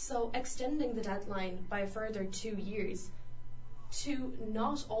 So extending the deadline by a further 2 years to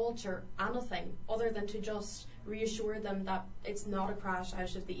not alter anything other than to just reassure them that it's not a crash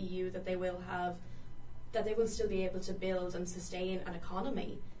out of the EU, that they will still be able to build and sustain an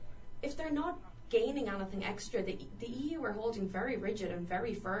economy. If they're not gaining anything extra, the EU are holding very rigid and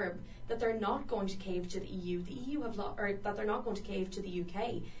very firm that they're not going to cave to the EU. That they're not going to cave to the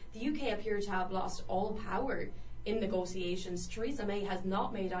UK. The UK appear to have lost all power in negotiations. Theresa May has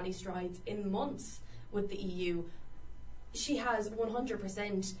not made any strides in months with the EU. She has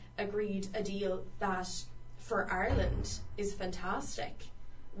 100% agreed a deal that for Ireland is fantastic.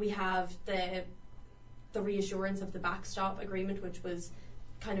 We have the reassurance of the backstop agreement, which was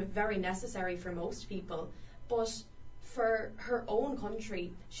kind of very necessary for most people. But for her own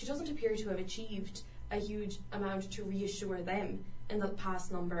country, she doesn't appear to have achieved a huge amount to reassure them in the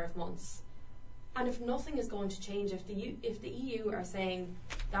past number of months. And if nothing is going to change, if the EU are saying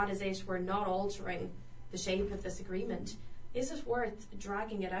that is it, we're not altering the shape of this agreement, is it worth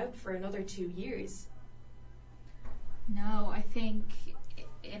dragging it out for another 2 years? No, I think,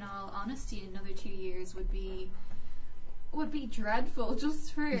 in all honesty, another 2 years would be dreadful,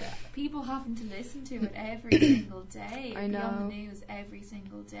 just for people having to listen to it every single day. I know. Be on the news every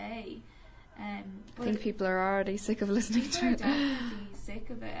single day. I think people are already sick of listening to it. People are definitely sick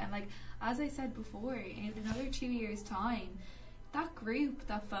of it. And as I said before, in another 2 years' time, that group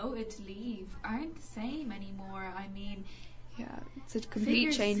that voted to leave aren't the same anymore. I mean, yeah, it's a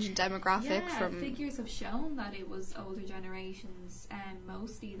complete change in demographic. From figures have shown that it was older generations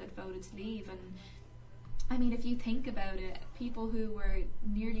mostly that voted to leave. And I mean, if you think about it, people who were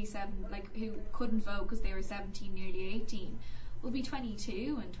nearly who couldn't vote because they were 17, nearly 18, will be 22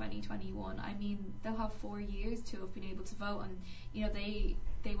 in 2021. I mean, they'll have 4 years to have been able to vote, and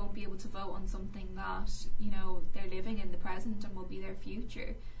they won't be able to vote on something that they're living in the present and will be their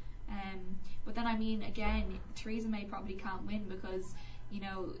future. But then, I mean, again, Theresa May probably can't win because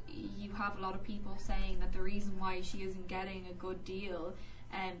you have a lot of people saying that the reason why she isn't getting a good deal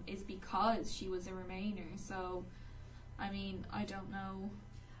is because she was a Remainer. So, I mean, I don't know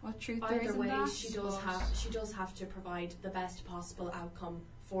what truth there is in that. Either way, she does have to provide the best possible outcome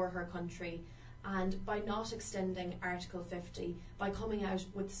for her country, and by not extending Article 50, by coming out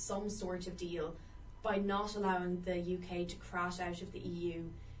with some sort of deal, by not allowing the UK to crash out of the EU,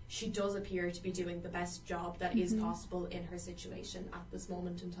 she does appear to be doing the best job that is possible in her situation at this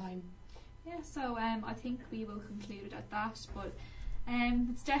moment in time. Yeah, so I think we will conclude it at that, but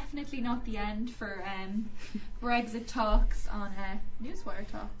it's definitely not the end for Brexit talks on Newswire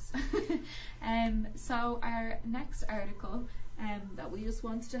talks. So our next article that we just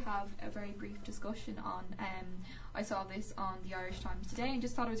wanted to have a very brief discussion on, I saw this on the Irish Times today and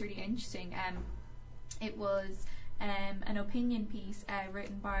just thought it was really interesting. It was an opinion piece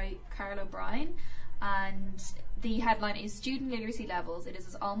written by Carl O'Brien, and the headline is "Student Literacy Levels. It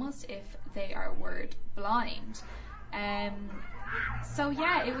is almost if they are word blind." So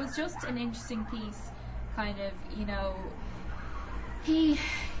yeah, it was just an interesting piece, kind of, he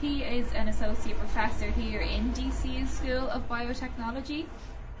is an associate professor here in DCU School of Biotechnology,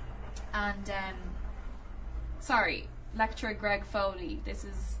 and lecturer Greg Foley. This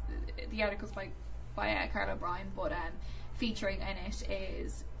is the article's by Carl O'Brien, but featuring in it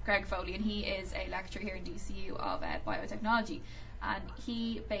is Greg Foley, and he is a lecturer here in DCU of biotechnology, and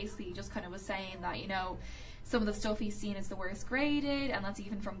he basically just kind of was saying that some of the stuff he's seen is the worst graded, and that's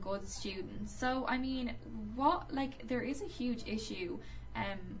even from good students. So I mean, there is a huge issue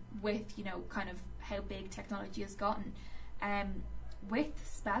with kind of how big technology has gotten, with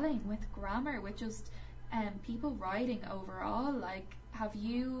spelling, with grammar, with just people writing overall. Have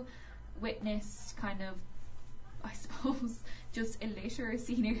you witnessed kind of, I suppose, just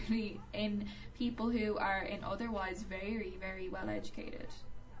illiteracy nearly in people who are in otherwise very, very well educated?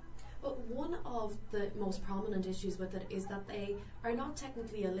 But one of the most prominent issues with it is that they are not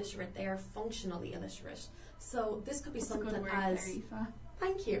technically illiterate, they are functionally illiterate. So this could be something as...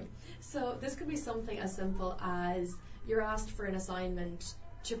 Thank you. So this could be something as simple as you're asked for an assignment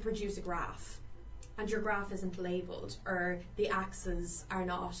to produce a graph, and your graph isn't labelled, or the axes are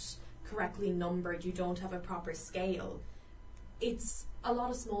not correctly numbered, you don't have a proper scale. It's a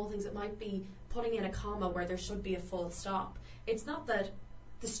lot of small things. It might be putting in a comma where there should be a full stop. It's not that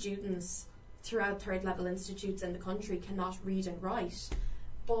the students throughout third level institutes in the country cannot read and write,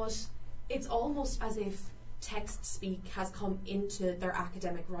 but it's almost as if text speak has come into their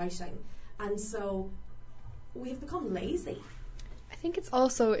academic writing, and so we've become lazy. I think it's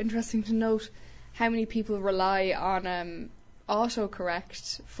also interesting to note how many people rely on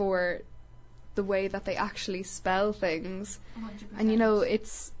autocorrect for the way that they actually spell things. 100%. And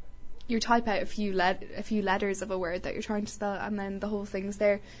it's you type out a few letters of a word that you're trying to spell, and then the whole thing's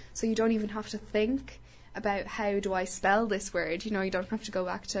there, so you don't even have to think about how do I spell this word. You don't have to go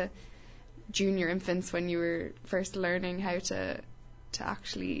back to junior infants when you were first learning how to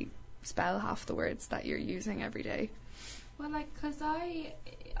actually spell half the words that you're using every day. Well, because I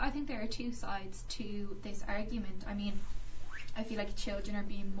think there are two sides to this argument. I mean, I feel like children are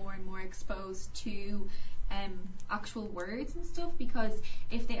being more and more exposed to actual words and stuff, because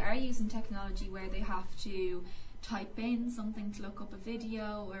if they are using technology where they have to type in something to look up a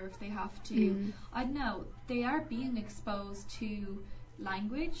video, or if they have to, I don't know, they are being exposed to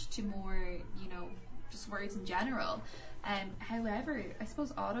language, to more, just words in general. However, I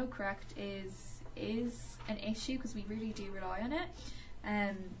suppose autocorrect is an issue because we really do rely on it.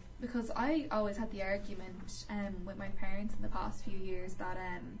 Because I always had the argument with my parents in the past few years that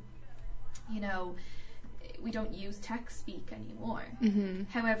we don't use text speak anymore.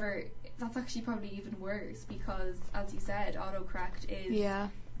 However, that's actually probably even worse because, as you said, autocorrect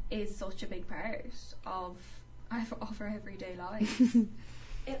is such a big part of our everyday lives.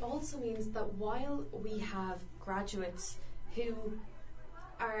 It also means that while we have graduates who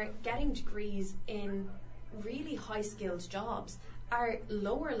are getting degrees in really high skilled jobs, our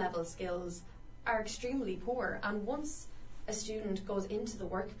lower level skills are extremely poor, and once a student goes into the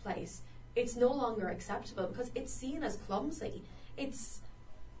workplace, it's no longer acceptable because it's seen as clumsy.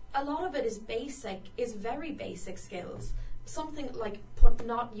 A lot of it is very basic skills. Something like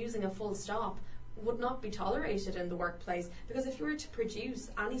not using a full stop would not be tolerated in the workplace, because if you were to produce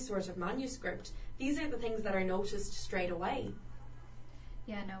any sort of manuscript, these are the things that are noticed straight away.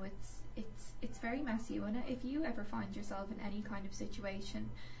 Yeah, no, it's very messy. If you ever find yourself in any kind of situation,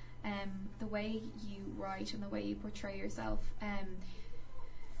 the way you write and the way you portray yourself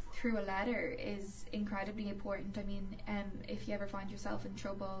through a letter is incredibly important. I mean, if you ever find yourself in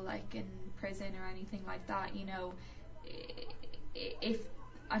trouble, like in prison or anything like that,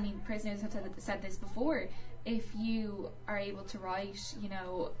 prisoners have said this before, if you are able to write,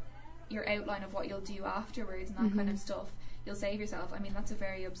 your outline of what you'll do afterwards and that kind of stuff, you'll save yourself. I mean, that's a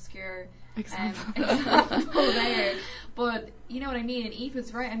very obscure example there, but you know what I mean. And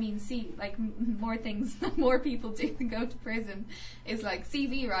Aoife's right. I mean, see, like more things more people do than go to prison is like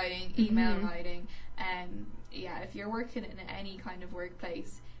CV writing, email writing. If you're working in any kind of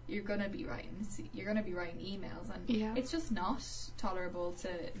workplace, you're gonna be writing emails, and it's just not tolerable to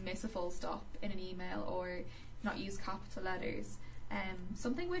miss a full stop in an email or not use capital letters.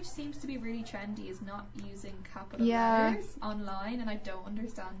 Something which seems to be really trendy is not using capital letters online, and I don't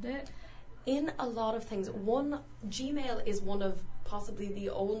understand it. In a lot of things, Gmail is one of possibly the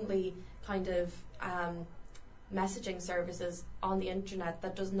only kind of messaging services on the internet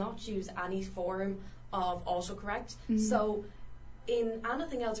that does not use any form of autocorrect. So in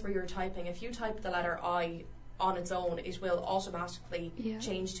anything else where you're typing, if you type the letter I on its own, it will automatically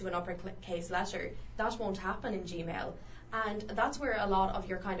change to an uppercase letter. That won't happen in Gmail. And that's where a lot of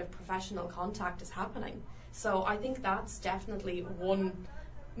your kind of professional contact is happening. So I think that's definitely one,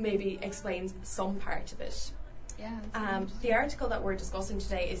 maybe explains some part of it. Yeah. The article that we're discussing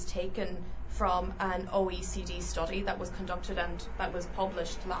today is taken from an OECD study that was conducted and that was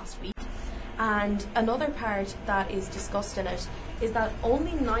published last week. And another part that is discussed in it is that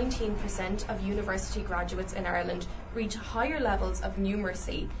only 19% of university graduates in Ireland reach higher levels of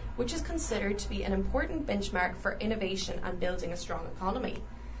numeracy, which is considered to be an important benchmark for innovation and building a strong economy.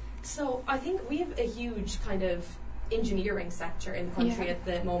 So I think we have a huge kind of engineering sector in the country at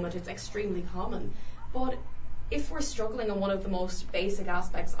the moment. It's extremely common. But if we're struggling on one of the most basic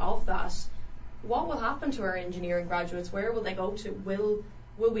aspects of that, what will happen to our engineering graduates? Where will they go to? Will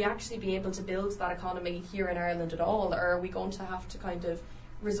we actually be able to build that economy here in Ireland at all, or are we going to have to kind of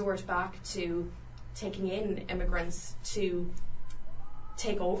resort back to taking in immigrants to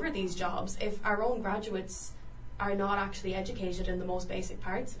take over these jobs if our own graduates are not actually educated in the most basic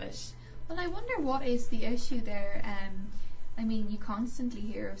parts of it? Well, I wonder what is the issue there. I mean, you constantly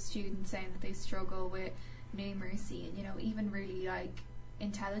hear of students saying that they struggle with numeracy, and even really like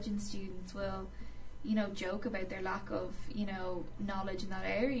intelligent students will joke about their lack of knowledge in that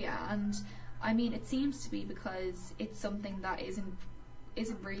area. And I mean, it seems to be because it's something that isn't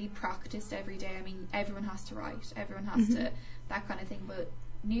really practiced every day. I mean, everyone has to write, everyone has to that kind of thing, but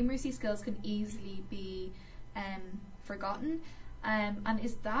numeracy skills can easily be forgotten. And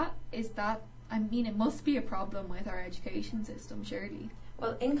is that I mean, it must be a problem with our education system, surely.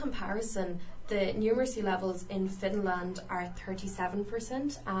 Well, in comparison, the numeracy levels in Finland are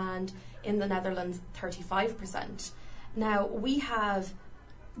 37% and in the Netherlands 35%. Now, we have...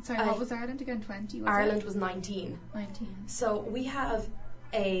 Sorry, what was Ireland again? 20? Ireland was 19. 19. So we have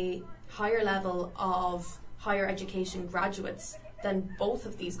a higher level of higher education graduates than both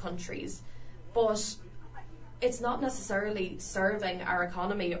of these countries. But it's not necessarily serving our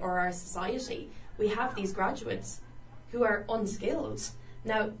economy or our society. We have these graduates who are unskilled.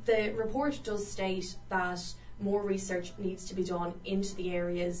 Now, the report does state that more research needs to be done into the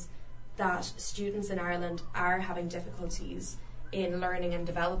areas that students in Ireland are having difficulties in learning and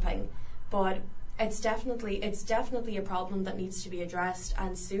developing. But It's definitely a problem that needs to be addressed,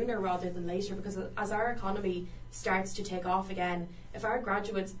 and sooner rather than later, because as our economy starts to take off again, if our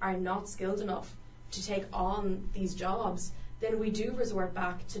graduates are not skilled enough to take on these jobs, then we do resort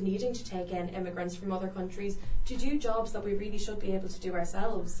back to needing to take in immigrants from other countries to do jobs that we really should be able to do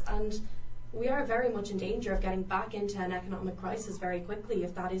ourselves. And we are very much in danger of getting back into an economic crisis very quickly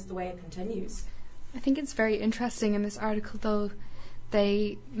if that is the way it continues. I think it's very interesting in this article, though,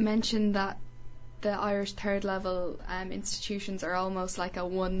 they mentioned that the Irish third level institutions are almost like a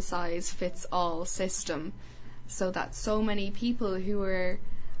one-size-fits-all system, so that so many people who are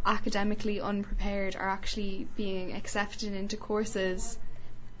academically unprepared are actually being accepted into courses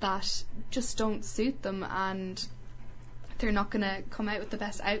that just don't suit them, and they're not going to come out with the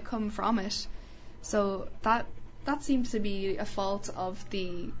best outcome from it. So that seems to be a fault of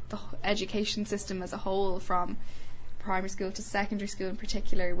the education system as a whole, from primary school to secondary school in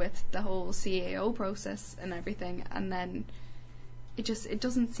particular, with the whole CAO process and everything, and then it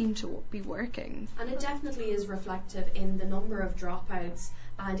doesn't seem to be working. And it definitely is reflective in the number of dropouts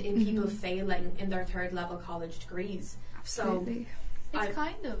and in people failing in their third level college degrees. Absolutely. So it's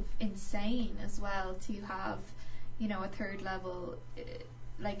kind of insane as well to have, a third level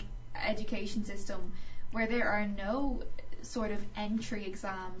education system where there are no sort of entry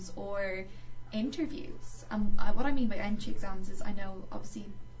exams or interviews. What I mean by entry exams is, I know obviously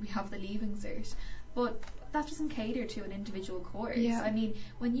we have the Leaving Cert, but that doesn't cater to an individual course. Yeah. I mean,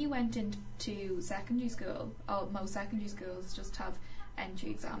 when you went into secondary school, most secondary schools just have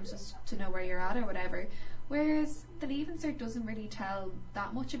entry exams just to know where you're at or whatever, whereas the Leaving Cert doesn't really tell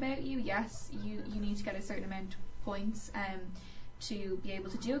that much about you. Yes, you need to get a certain amount of points to be able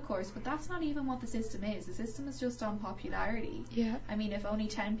to do a course, but that's not even what the system is. The system is just on popularity. Yeah. I mean, if only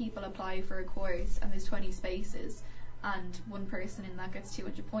 10 people apply for a course and there's 20 spaces and one person in that gets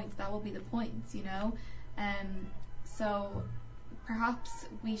 200 points, that will be the points, so perhaps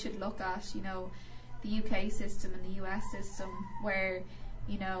we should look at, the UK system and the US system where,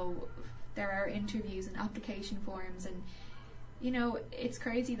 there are interviews and application forms, and it's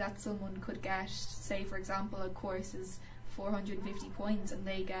crazy that someone could get, say for example, a course is 450 points and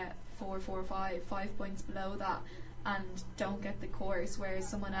they get 5 points below that and don't get the course, whereas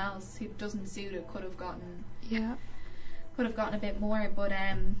someone else who doesn't suit it could have gotten a bit more. But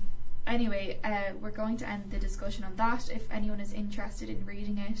anyway, we're going to end the discussion on that. If anyone is interested in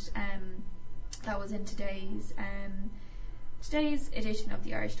reading it, that was in today's edition of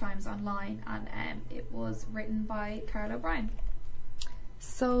the Irish Times Online, and it was written by Carol O'Brien.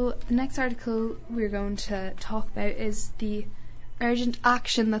 So the next article we're going to talk about is the urgent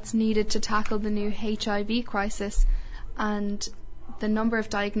action that's needed to tackle the new HIV crisis, and the number of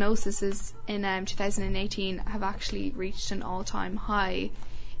diagnoses in 2018 have actually reached an all-time high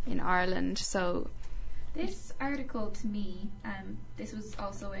in Ireland. So this article, to me, this was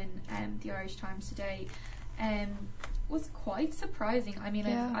also in the Irish Times today, was quite surprising. I mean,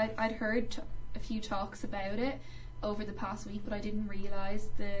 yeah. I'd heard a few talks about it over the past week, but I didn't realise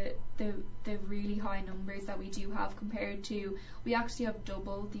the really high numbers that we do have compared to, we actually have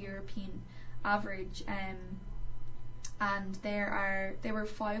double the European average, and there were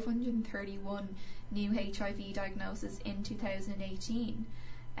 531 new HIV diagnoses in 2018.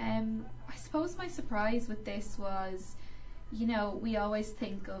 I suppose my surprise with this was, we always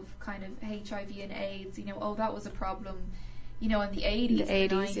think of kind of HIV and AIDS, that was a problem, in the 80s, the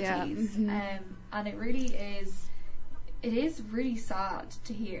 90s, yeah. And it really is. It is really sad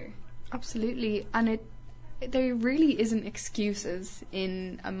to hear. Absolutely, and there really isn't excuses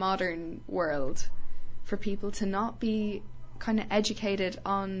in a modern world for people to not be kind of educated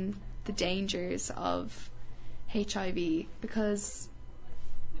on the dangers of HIV, because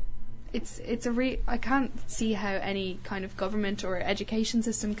I can't see how any kind of government or education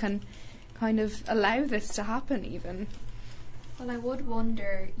system can kind of allow this to happen even. Well, I would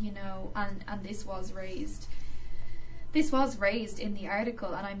wonder, and this was raised in the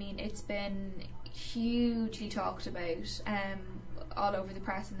article, and I mean, it's been hugely talked about all over the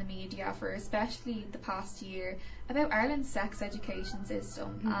press and the media for especially the past year, about Ireland's sex education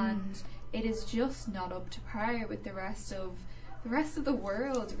system, and it is just not up to par with the rest of the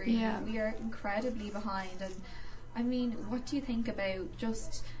world, really. Yeah. We are incredibly behind, and I mean, what do you think about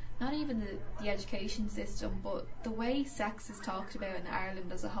just not even the education system, but the way sex is talked about in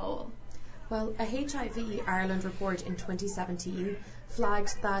Ireland as a whole? Well, a HIV Ireland report in 2017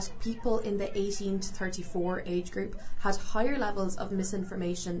 flagged that people in the 18 to 34 age group had higher levels of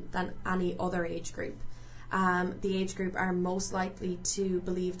misinformation than any other age group. The age group are most likely to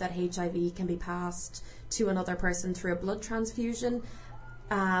believe that HIV can be passed to another person through a blood transfusion.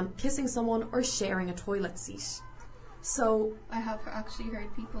 kissing someone, or sharing a toilet seat. So I have actually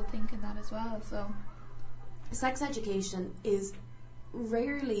heard people thinking that as well. So sex education is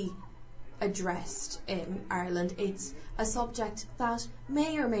rarely addressed in Ireland. It's a subject that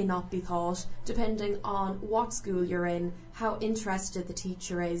may or may not be taught, depending on what school you're in, how interested the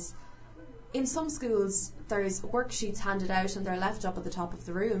teacher is. In some schools, there's worksheets handed out and they're left up at the top of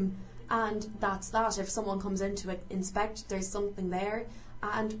the room, and that's that. If someone comes in to inspect, there's something there,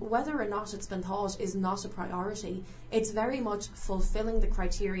 and whether or not it's been taught is not a priority. It's very much fulfilling the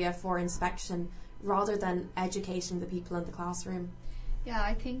criteria for inspection rather than educating the people in the classroom. Yeah,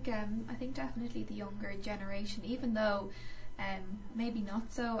 I think definitely the younger generation, even though maybe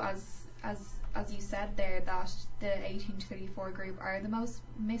not so as you said there, that the 18 to 34 group are the most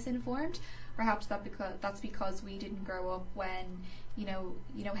misinformed. Perhaps that's because we didn't grow up when you know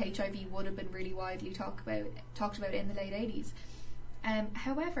HIV would have been really widely talked about in the late 80s.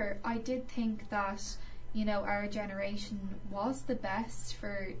 However, I did think that our generation was the best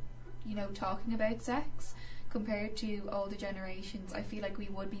for talking about sex compared to older generations. I feel like we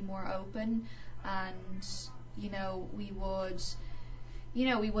would be more open, and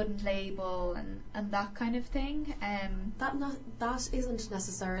we wouldn't label and that kind of thing. That isn't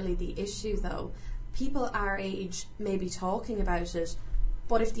necessarily the issue, though. People our age may be talking about it,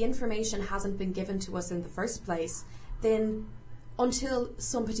 but if the information hasn't been given to us in the first place, then until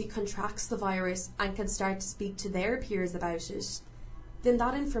somebody contracts the virus and can start to speak to their peers about it, then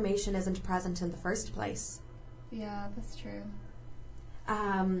that information isn't present in the first place. Yeah, that's true.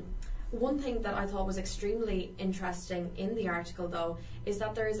 One thing that I thought was extremely interesting in the article, though, is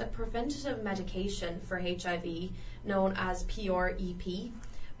that there is a preventative medication for HIV known as PrEP,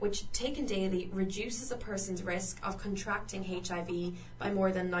 which, taken daily, reduces a person's risk of contracting HIV by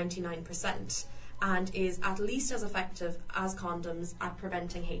more than 99% and is at least as effective as condoms at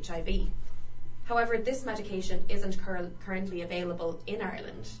preventing HIV. However, this medication isn't currently available in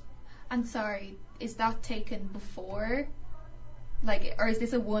Ireland. And sorry, is that taken before? Or is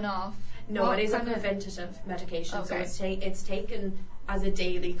this a one-off? No, it is a preventative medication, okay. So it's taken as a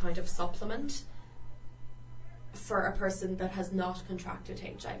daily kind of supplement for a person that has not contracted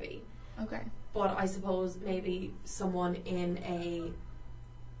HIV. Okay. But I suppose maybe someone in a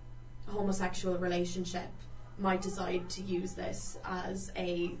homosexual relationship might decide to use this as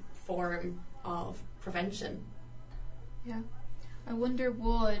a form of prevention. Yeah. I wonder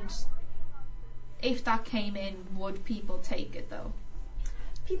if that came in, would people take it though?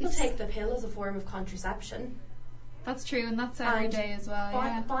 People take the pill as a form of contraception. That's true, and that's every day as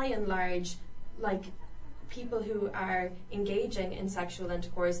well. By and large, people who are engaging in sexual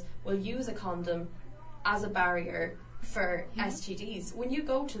intercourse will use a condom as a barrier for STDs. When you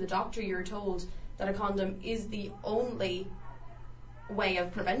go to the doctor, you're told that a condom is the only way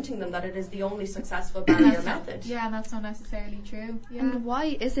of preventing them, that it is the only successful barrier method. Yeah, and that's not necessarily true. Yeah. And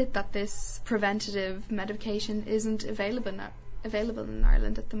why is it that this preventative medication isn't available in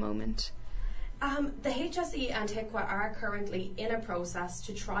Ireland at the moment? The HSE and HIQA are currently in a process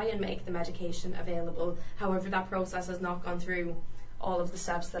to try and make the medication available. However, that process has not gone through all of the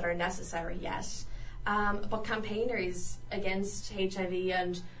steps that are necessary yet. But campaigners against HIV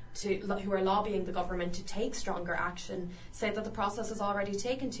and who are lobbying the government to take stronger action say that the process has already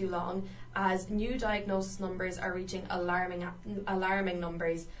taken too long, as new diagnosis numbers are reaching alarming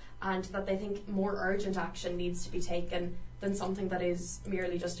numbers, and that they think more urgent action needs to be taken than something that is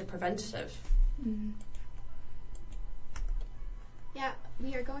merely just a preventative. Mm. Yeah,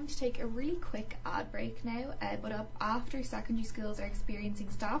 we are going to take a really quick ad break now, but after secondary schools are experiencing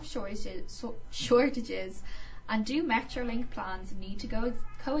staff shortages, and do Metrolink plans need to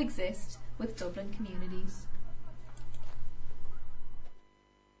coexist with Dublin communities?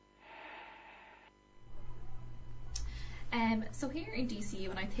 So here in DCU,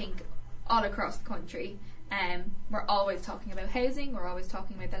 and I think all across the country, we're always talking about housing, we're always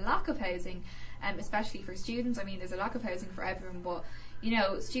talking about the lack of housing, especially for students. I mean, there's a lack of housing for everyone, but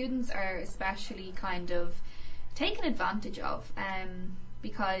students are especially kind of taken advantage of,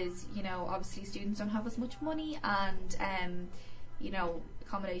 because obviously students don't have as much money, and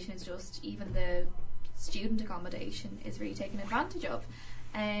accommodation is just, even the student accommodation is really taken advantage of.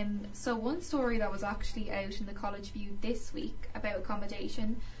 So one story that was actually out in the College View this week about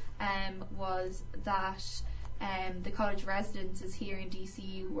accommodation was that the college residences here in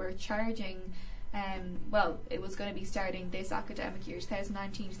DCU were charging, it was going to be starting this academic year,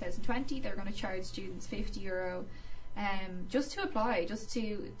 2019-2020, they're going to charge students €50 just to apply, just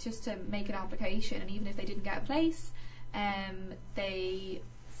to make an application, and even if they didn't get a place, they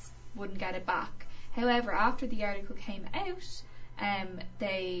wouldn't get it back. However, after the article came out,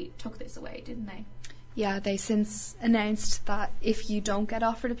 they took this away, didn't they? Yeah, they since announced that if you don't get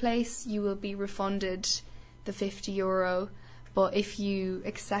offered a place, you will be refunded the €50. But if you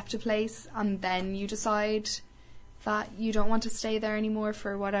accept a place and then you decide that you don't want to stay there anymore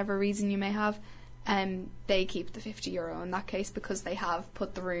for whatever reason you may have, they keep the €50 in that case because they have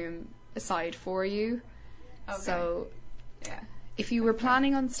put the room aside for you. Okay. So, yeah, if you were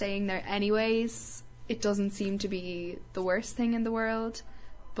planning on staying there anyways, it doesn't seem to be the worst thing in the world.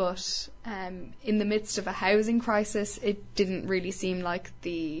 But in the midst of a housing crisis, it didn't really seem like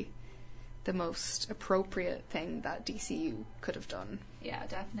the most appropriate thing that DCU could have done. Yeah,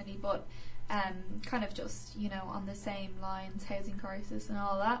 definitely. But kind of just, on the same lines, housing crisis and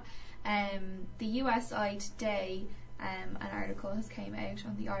all that, the USI today, an article has came out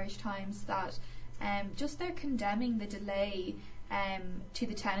on the Irish Times that just they're condemning the delay to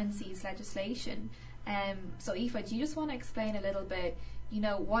the tenancies legislation. So Aoife, do you just want to explain a little bit,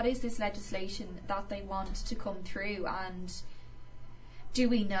 what is this legislation that they want to come through, and do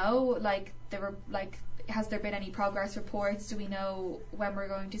we know, has there been any progress reports? Do we know when we're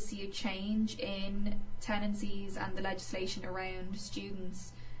going to see a change in tenancies and the legislation around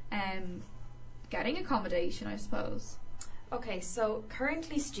students getting accommodation, I suppose? Okay, so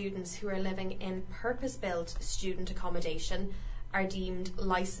currently students who are living in purpose-built student accommodation are deemed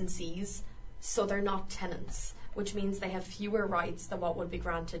licensees, so they're not tenants, which means they have fewer rights than what would be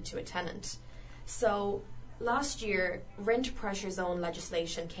granted to a tenant. So last year, rent pressure zone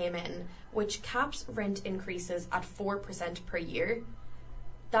legislation came in, which caps rent increases at 4% per year.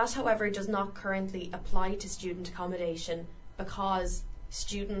 That, however, does not currently apply to student accommodation because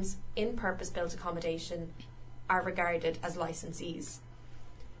students in purpose-built accommodation are regarded as licensees.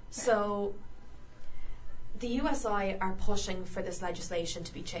 So the USI are pushing for this legislation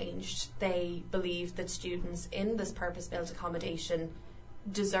to be changed. They believe that students in this purpose-built accommodation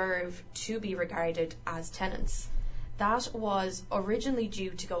deserve to be regarded as tenants. That was originally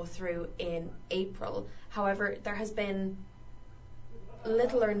due to go through in April. However, there has been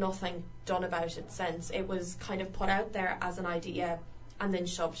little or nothing done about it since. It was kind of put out there as an idea and then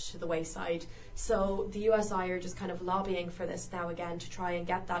shoved to the wayside. So the USI are just kind of lobbying for this now again to try and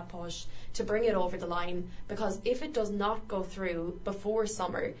get that push to bring it over the line, because if it does not go through before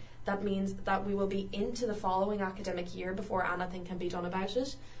summer, that means that we will be into the following academic year before anything can be done about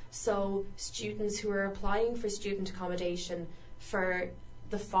it. So students who are applying for student accommodation for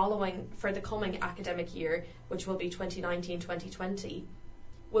the coming academic year, which will be 2019-2020,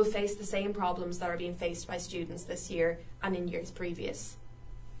 will face the same problems that are being faced by students this year and in years previous.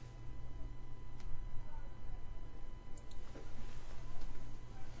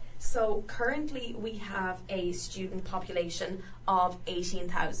 So currently we have a student population of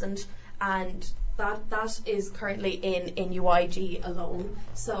 18,000, and that is currently in UIG alone.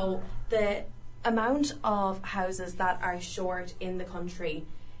 So the amount of houses that are short in the country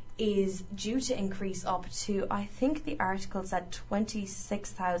is due to increase up to, I think the article said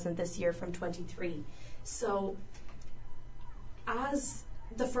 26,000 this year from 23. So as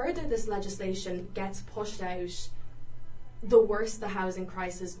the further this legislation gets pushed out, the worse the housing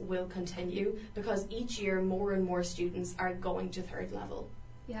crisis will continue, because each year more and more students are going to third level.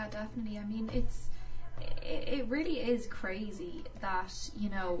 Yeah, definitely. I mean, it really is crazy that,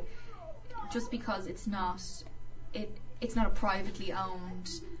 just because it's not a privately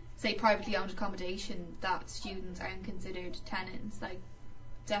owned accommodation, that students aren't considered tenants. Like,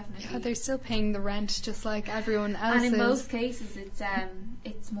 definitely. Yeah, they're still paying the rent just like everyone else. And in most cases, it's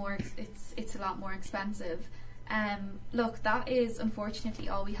a lot more expensive. Look, that is unfortunately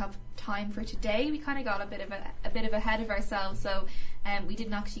all we have time for today. We kind of got a bit of ahead of ourselves, so we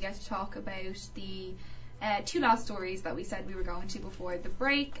didn't actually get to talk about the two last stories that we said we were going to before the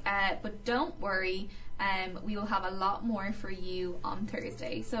break. But don't worry, we will have a lot more for you on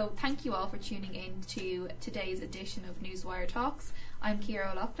Thursday. So thank you all for tuning in to today's edition of Newswire Talks. I'm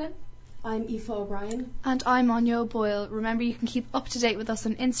Ciara O'Loughlin. I'm Aoife O'Brien. And I'm Anya O'Boyle. Remember, you can keep up to date with us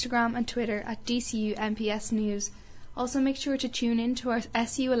on Instagram and Twitter at DCUMPS News. Also, make sure to tune in to our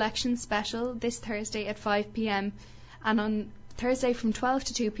SU election special this Thursday at 5 p.m. And on Thursday from 12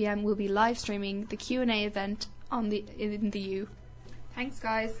 to 2 p.m. we'll be live streaming the Q&A event in the U. Thanks,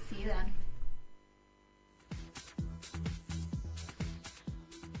 guys. See you then.